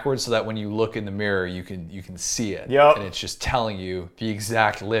it backwards so that when you look in the mirror, you can see it. Yep. And it's just telling you the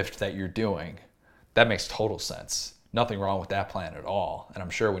exact lift that you're doing. That makes total sense. Nothing wrong with that plan at all. And I'm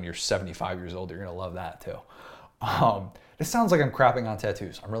sure when you're 75 years old, you're going to love that too. This sounds like I'm crapping on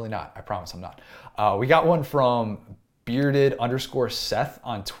tattoos. I'm really not. I promise I'm not. We got one from bearded_Seth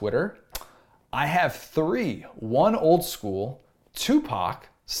on Twitter. I have 3. 1 old school, Tupac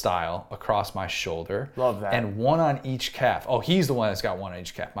style across my shoulder. Love that. And 1 on each calf. Oh, he's the one that's got 1 on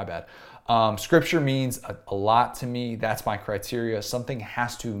each calf. My bad. Scripture means a lot to me. That's my criteria. Something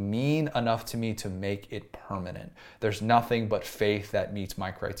has to mean enough to me to make it permanent. There's nothing but faith that meets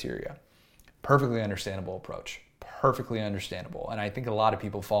my criteria. Perfectly understandable approach. Perfectly understandable. And I think a lot of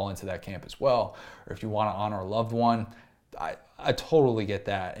people fall into that camp as well. Or if you want to honor a loved one, I totally get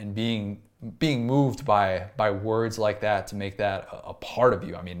that. And being moved by words like that to make that a part of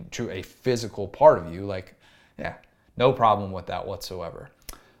you, I mean, a physical part of you, like, yeah, no problem with that whatsoever.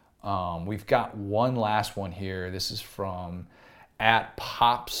 We've got one last one here. This is from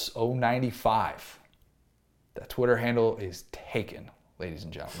 @Pops095. That Twitter handle is taken, ladies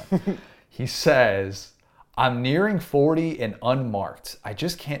and gentlemen. He says, I'm nearing 40 and unmarked. I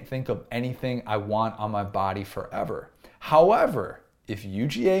just can't think of anything I want on my body forever. However, if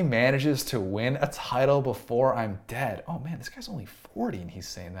UGA manages to win a title before I'm dead, oh man, this guy's only 40 and he's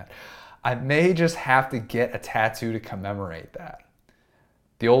saying that, I may just have to get a tattoo to commemorate that.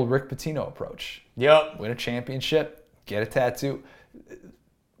 The old Rick Pitino approach. Yep. Win a championship, get a tattoo.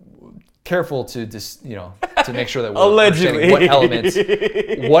 Careful to just, to make sure that we're Allegedly.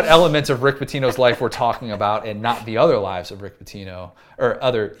 understanding what elements of Rick Pitino's life we're talking about and not the other lives of Rick Pitino, or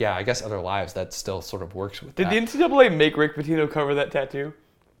other lives that still sort of works with Did that. the NCAA make Rick Pitino cover that tattoo?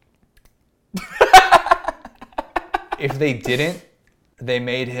 If they didn't, they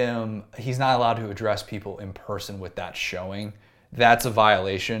made him, he's not allowed to address people in person with that showing. That's a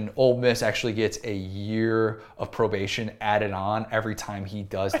violation. Ole Miss actually gets a year of probation added on every time he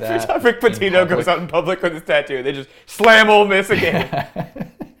does that. Every time Rick Pitino goes out in public with his tattoo, they just slam Ole Miss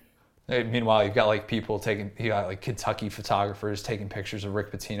again. Meanwhile, you've got Kentucky photographers taking pictures of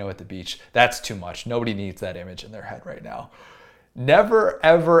Rick Pitino at the beach. That's too much. Nobody needs that image in their head right now. Never,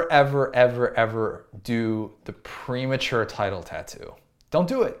 ever, ever, ever, ever do the premature title tattoo. Don't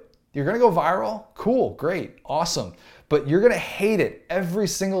do it. You're going to go viral? Cool, great, awesome. But you're going to hate it every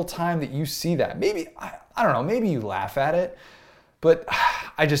single time that you see that. Maybe, I don't know, maybe you laugh at it, but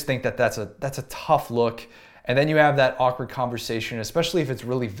I just think that that's a tough look. And then you have that awkward conversation, especially if it's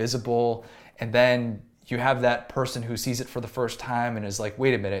really visible. And then you have that person who sees it for the first time and is like,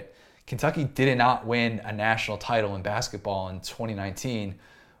 wait a minute, Kentucky did not win a national title in basketball in 2019.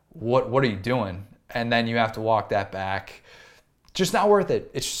 What are you doing? And then you have to walk that back. Just not worth it.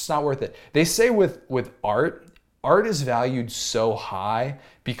 It's just not worth it. They say with art is valued so high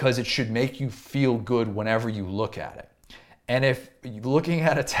because it should make you feel good whenever you look at it. And if looking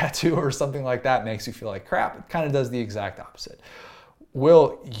at a tattoo or something like that makes you feel like crap, it kind of does the exact opposite.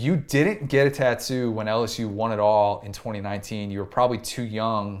 Will, you didn't get a tattoo when LSU won it all in 2019. You were probably too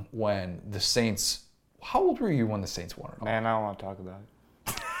young when the Saints... How old were you when the Saints won it all? Man, I don't want to talk about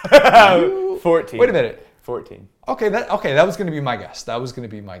it. 14. Wait a minute. 14. Okay, that was going to be my guess. I was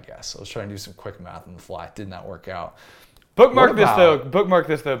trying to do some quick math on the fly. It did not work out. Bookmark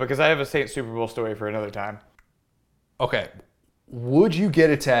this though, because I have a Saints Super Bowl story for another time. Okay. Would you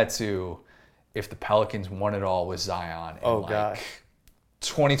get a tattoo if the Pelicans won it all with Zion in gosh.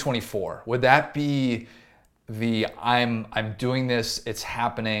 2024? Would that be the I'm doing this, it's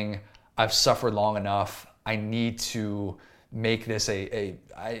happening, I've suffered long enough, I need to make this a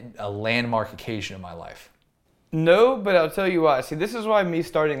landmark occasion in my life? No, but I'll tell you why. See, this is why me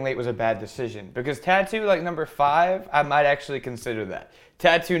starting late was a bad decision. Because tattoo number 5, I might actually consider that.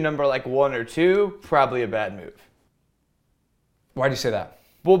 Tattoo number 1 or 2, probably a bad move. Why do you say that?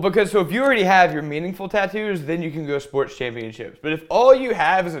 Well, because if you already have your meaningful tattoos, then you can go sports championships. But if all you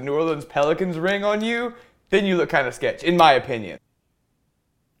have is a New Orleans Pelicans ring on you, then you look kind of sketch, in my opinion.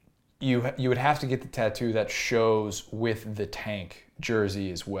 You would have to get the tattoo that shows with the tank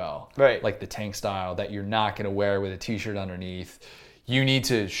jersey as well. Right. Like the tank style that you're not going to wear with a t-shirt underneath. You need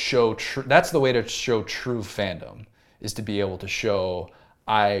to show that's the way to show true fandom, is to be able to show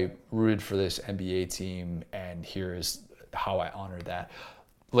I rooted for this NBA team, and here is how I honored that.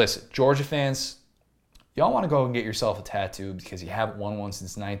 Listen, Georgia fans, y'all want to go and get yourself a tattoo because you haven't won one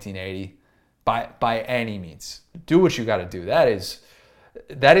since 1980. By any means, do what you got to do. That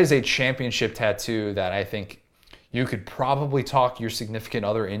is a championship tattoo that I think you could probably talk your significant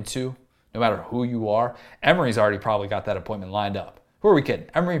other into, no matter who you are. Emory's already probably got that appointment lined up. Who are we kidding?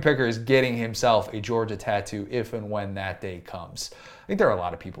 Emory Picker is getting himself a Georgia tattoo if and when that day comes. I think there are a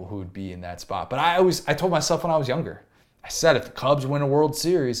lot of people who would be in that spot. But I told myself when I was younger, I said if the Cubs win a World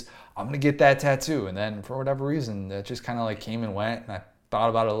Series, I'm going to get that tattoo. And then for whatever reason, that just kind of like came and went. And I thought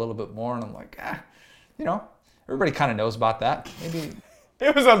about it a little bit more. And I'm like, everybody kind of knows about that. Maybe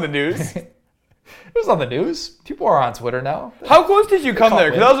it was on the news. It was on the news. People are on Twitter now. How close did you come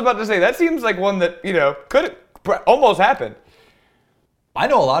there? Because I was about to say, that seems like one that, could almost happen. I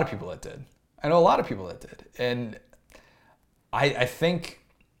know a lot of people that did. And I think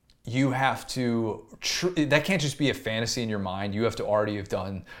you have to, that can't just be a fantasy in your mind. You have to already have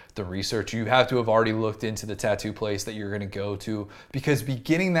done the research. You have to have already looked into the tattoo place that you're going to go to, because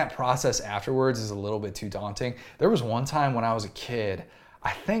beginning that process afterwards is a little bit too daunting. There was one time when I was a kid,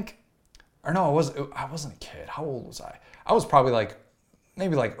 I wasn't a kid. How old was I? I was probably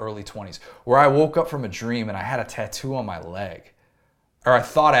maybe early 20s, where I woke up from a dream and I had a tattoo on my leg. Or I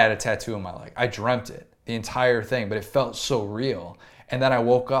thought I had a tattoo on my leg. I dreamt it, the entire thing, but it felt so real. And then I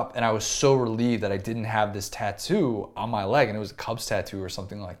woke up and I was so relieved that I didn't have this tattoo on my leg, and it was a Cubs tattoo or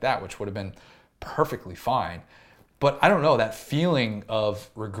something like that, which would have been perfectly fine. But I don't know, that feeling of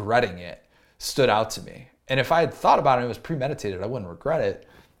regretting it stood out to me. And if I had thought about it and it was premeditated, I wouldn't regret it.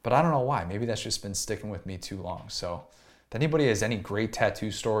 But I don't know why. Maybe that's just been sticking with me too long. So if anybody has any great tattoo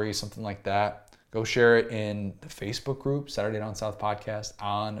stories, something like that, go share it in the Facebook group, Saturday Down South Podcast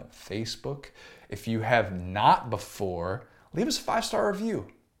on Facebook. If you have not before, leave us a 5-star review.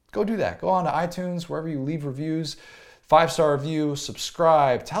 Go do that. Go on to iTunes, wherever you leave reviews. 5-star review,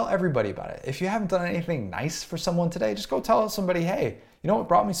 subscribe, tell everybody about it. If you haven't done anything nice for someone today, just go tell somebody, hey, you know what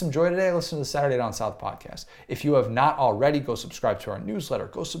brought me some joy today? Listen to the Saturday Down South podcast. If you have not already, go subscribe to our newsletter.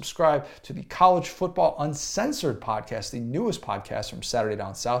 Go subscribe to the College Football Uncensored podcast, the newest podcast from Saturday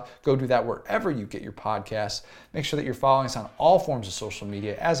Down South. Go do that wherever you get your podcasts. Make sure that you're following us on all forms of social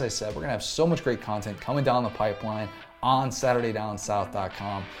media. As I said, we're going to have so much great content coming down the pipeline on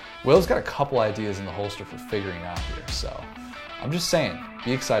SaturdayDownSouth.com. Will's got a couple ideas in the holster for figuring out here. So I'm just saying,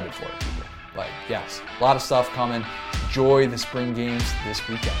 be excited for it, people. Yes, a lot of stuff coming. Enjoy the spring games this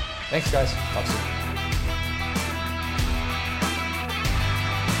weekend. Thanks, guys. Talk soon.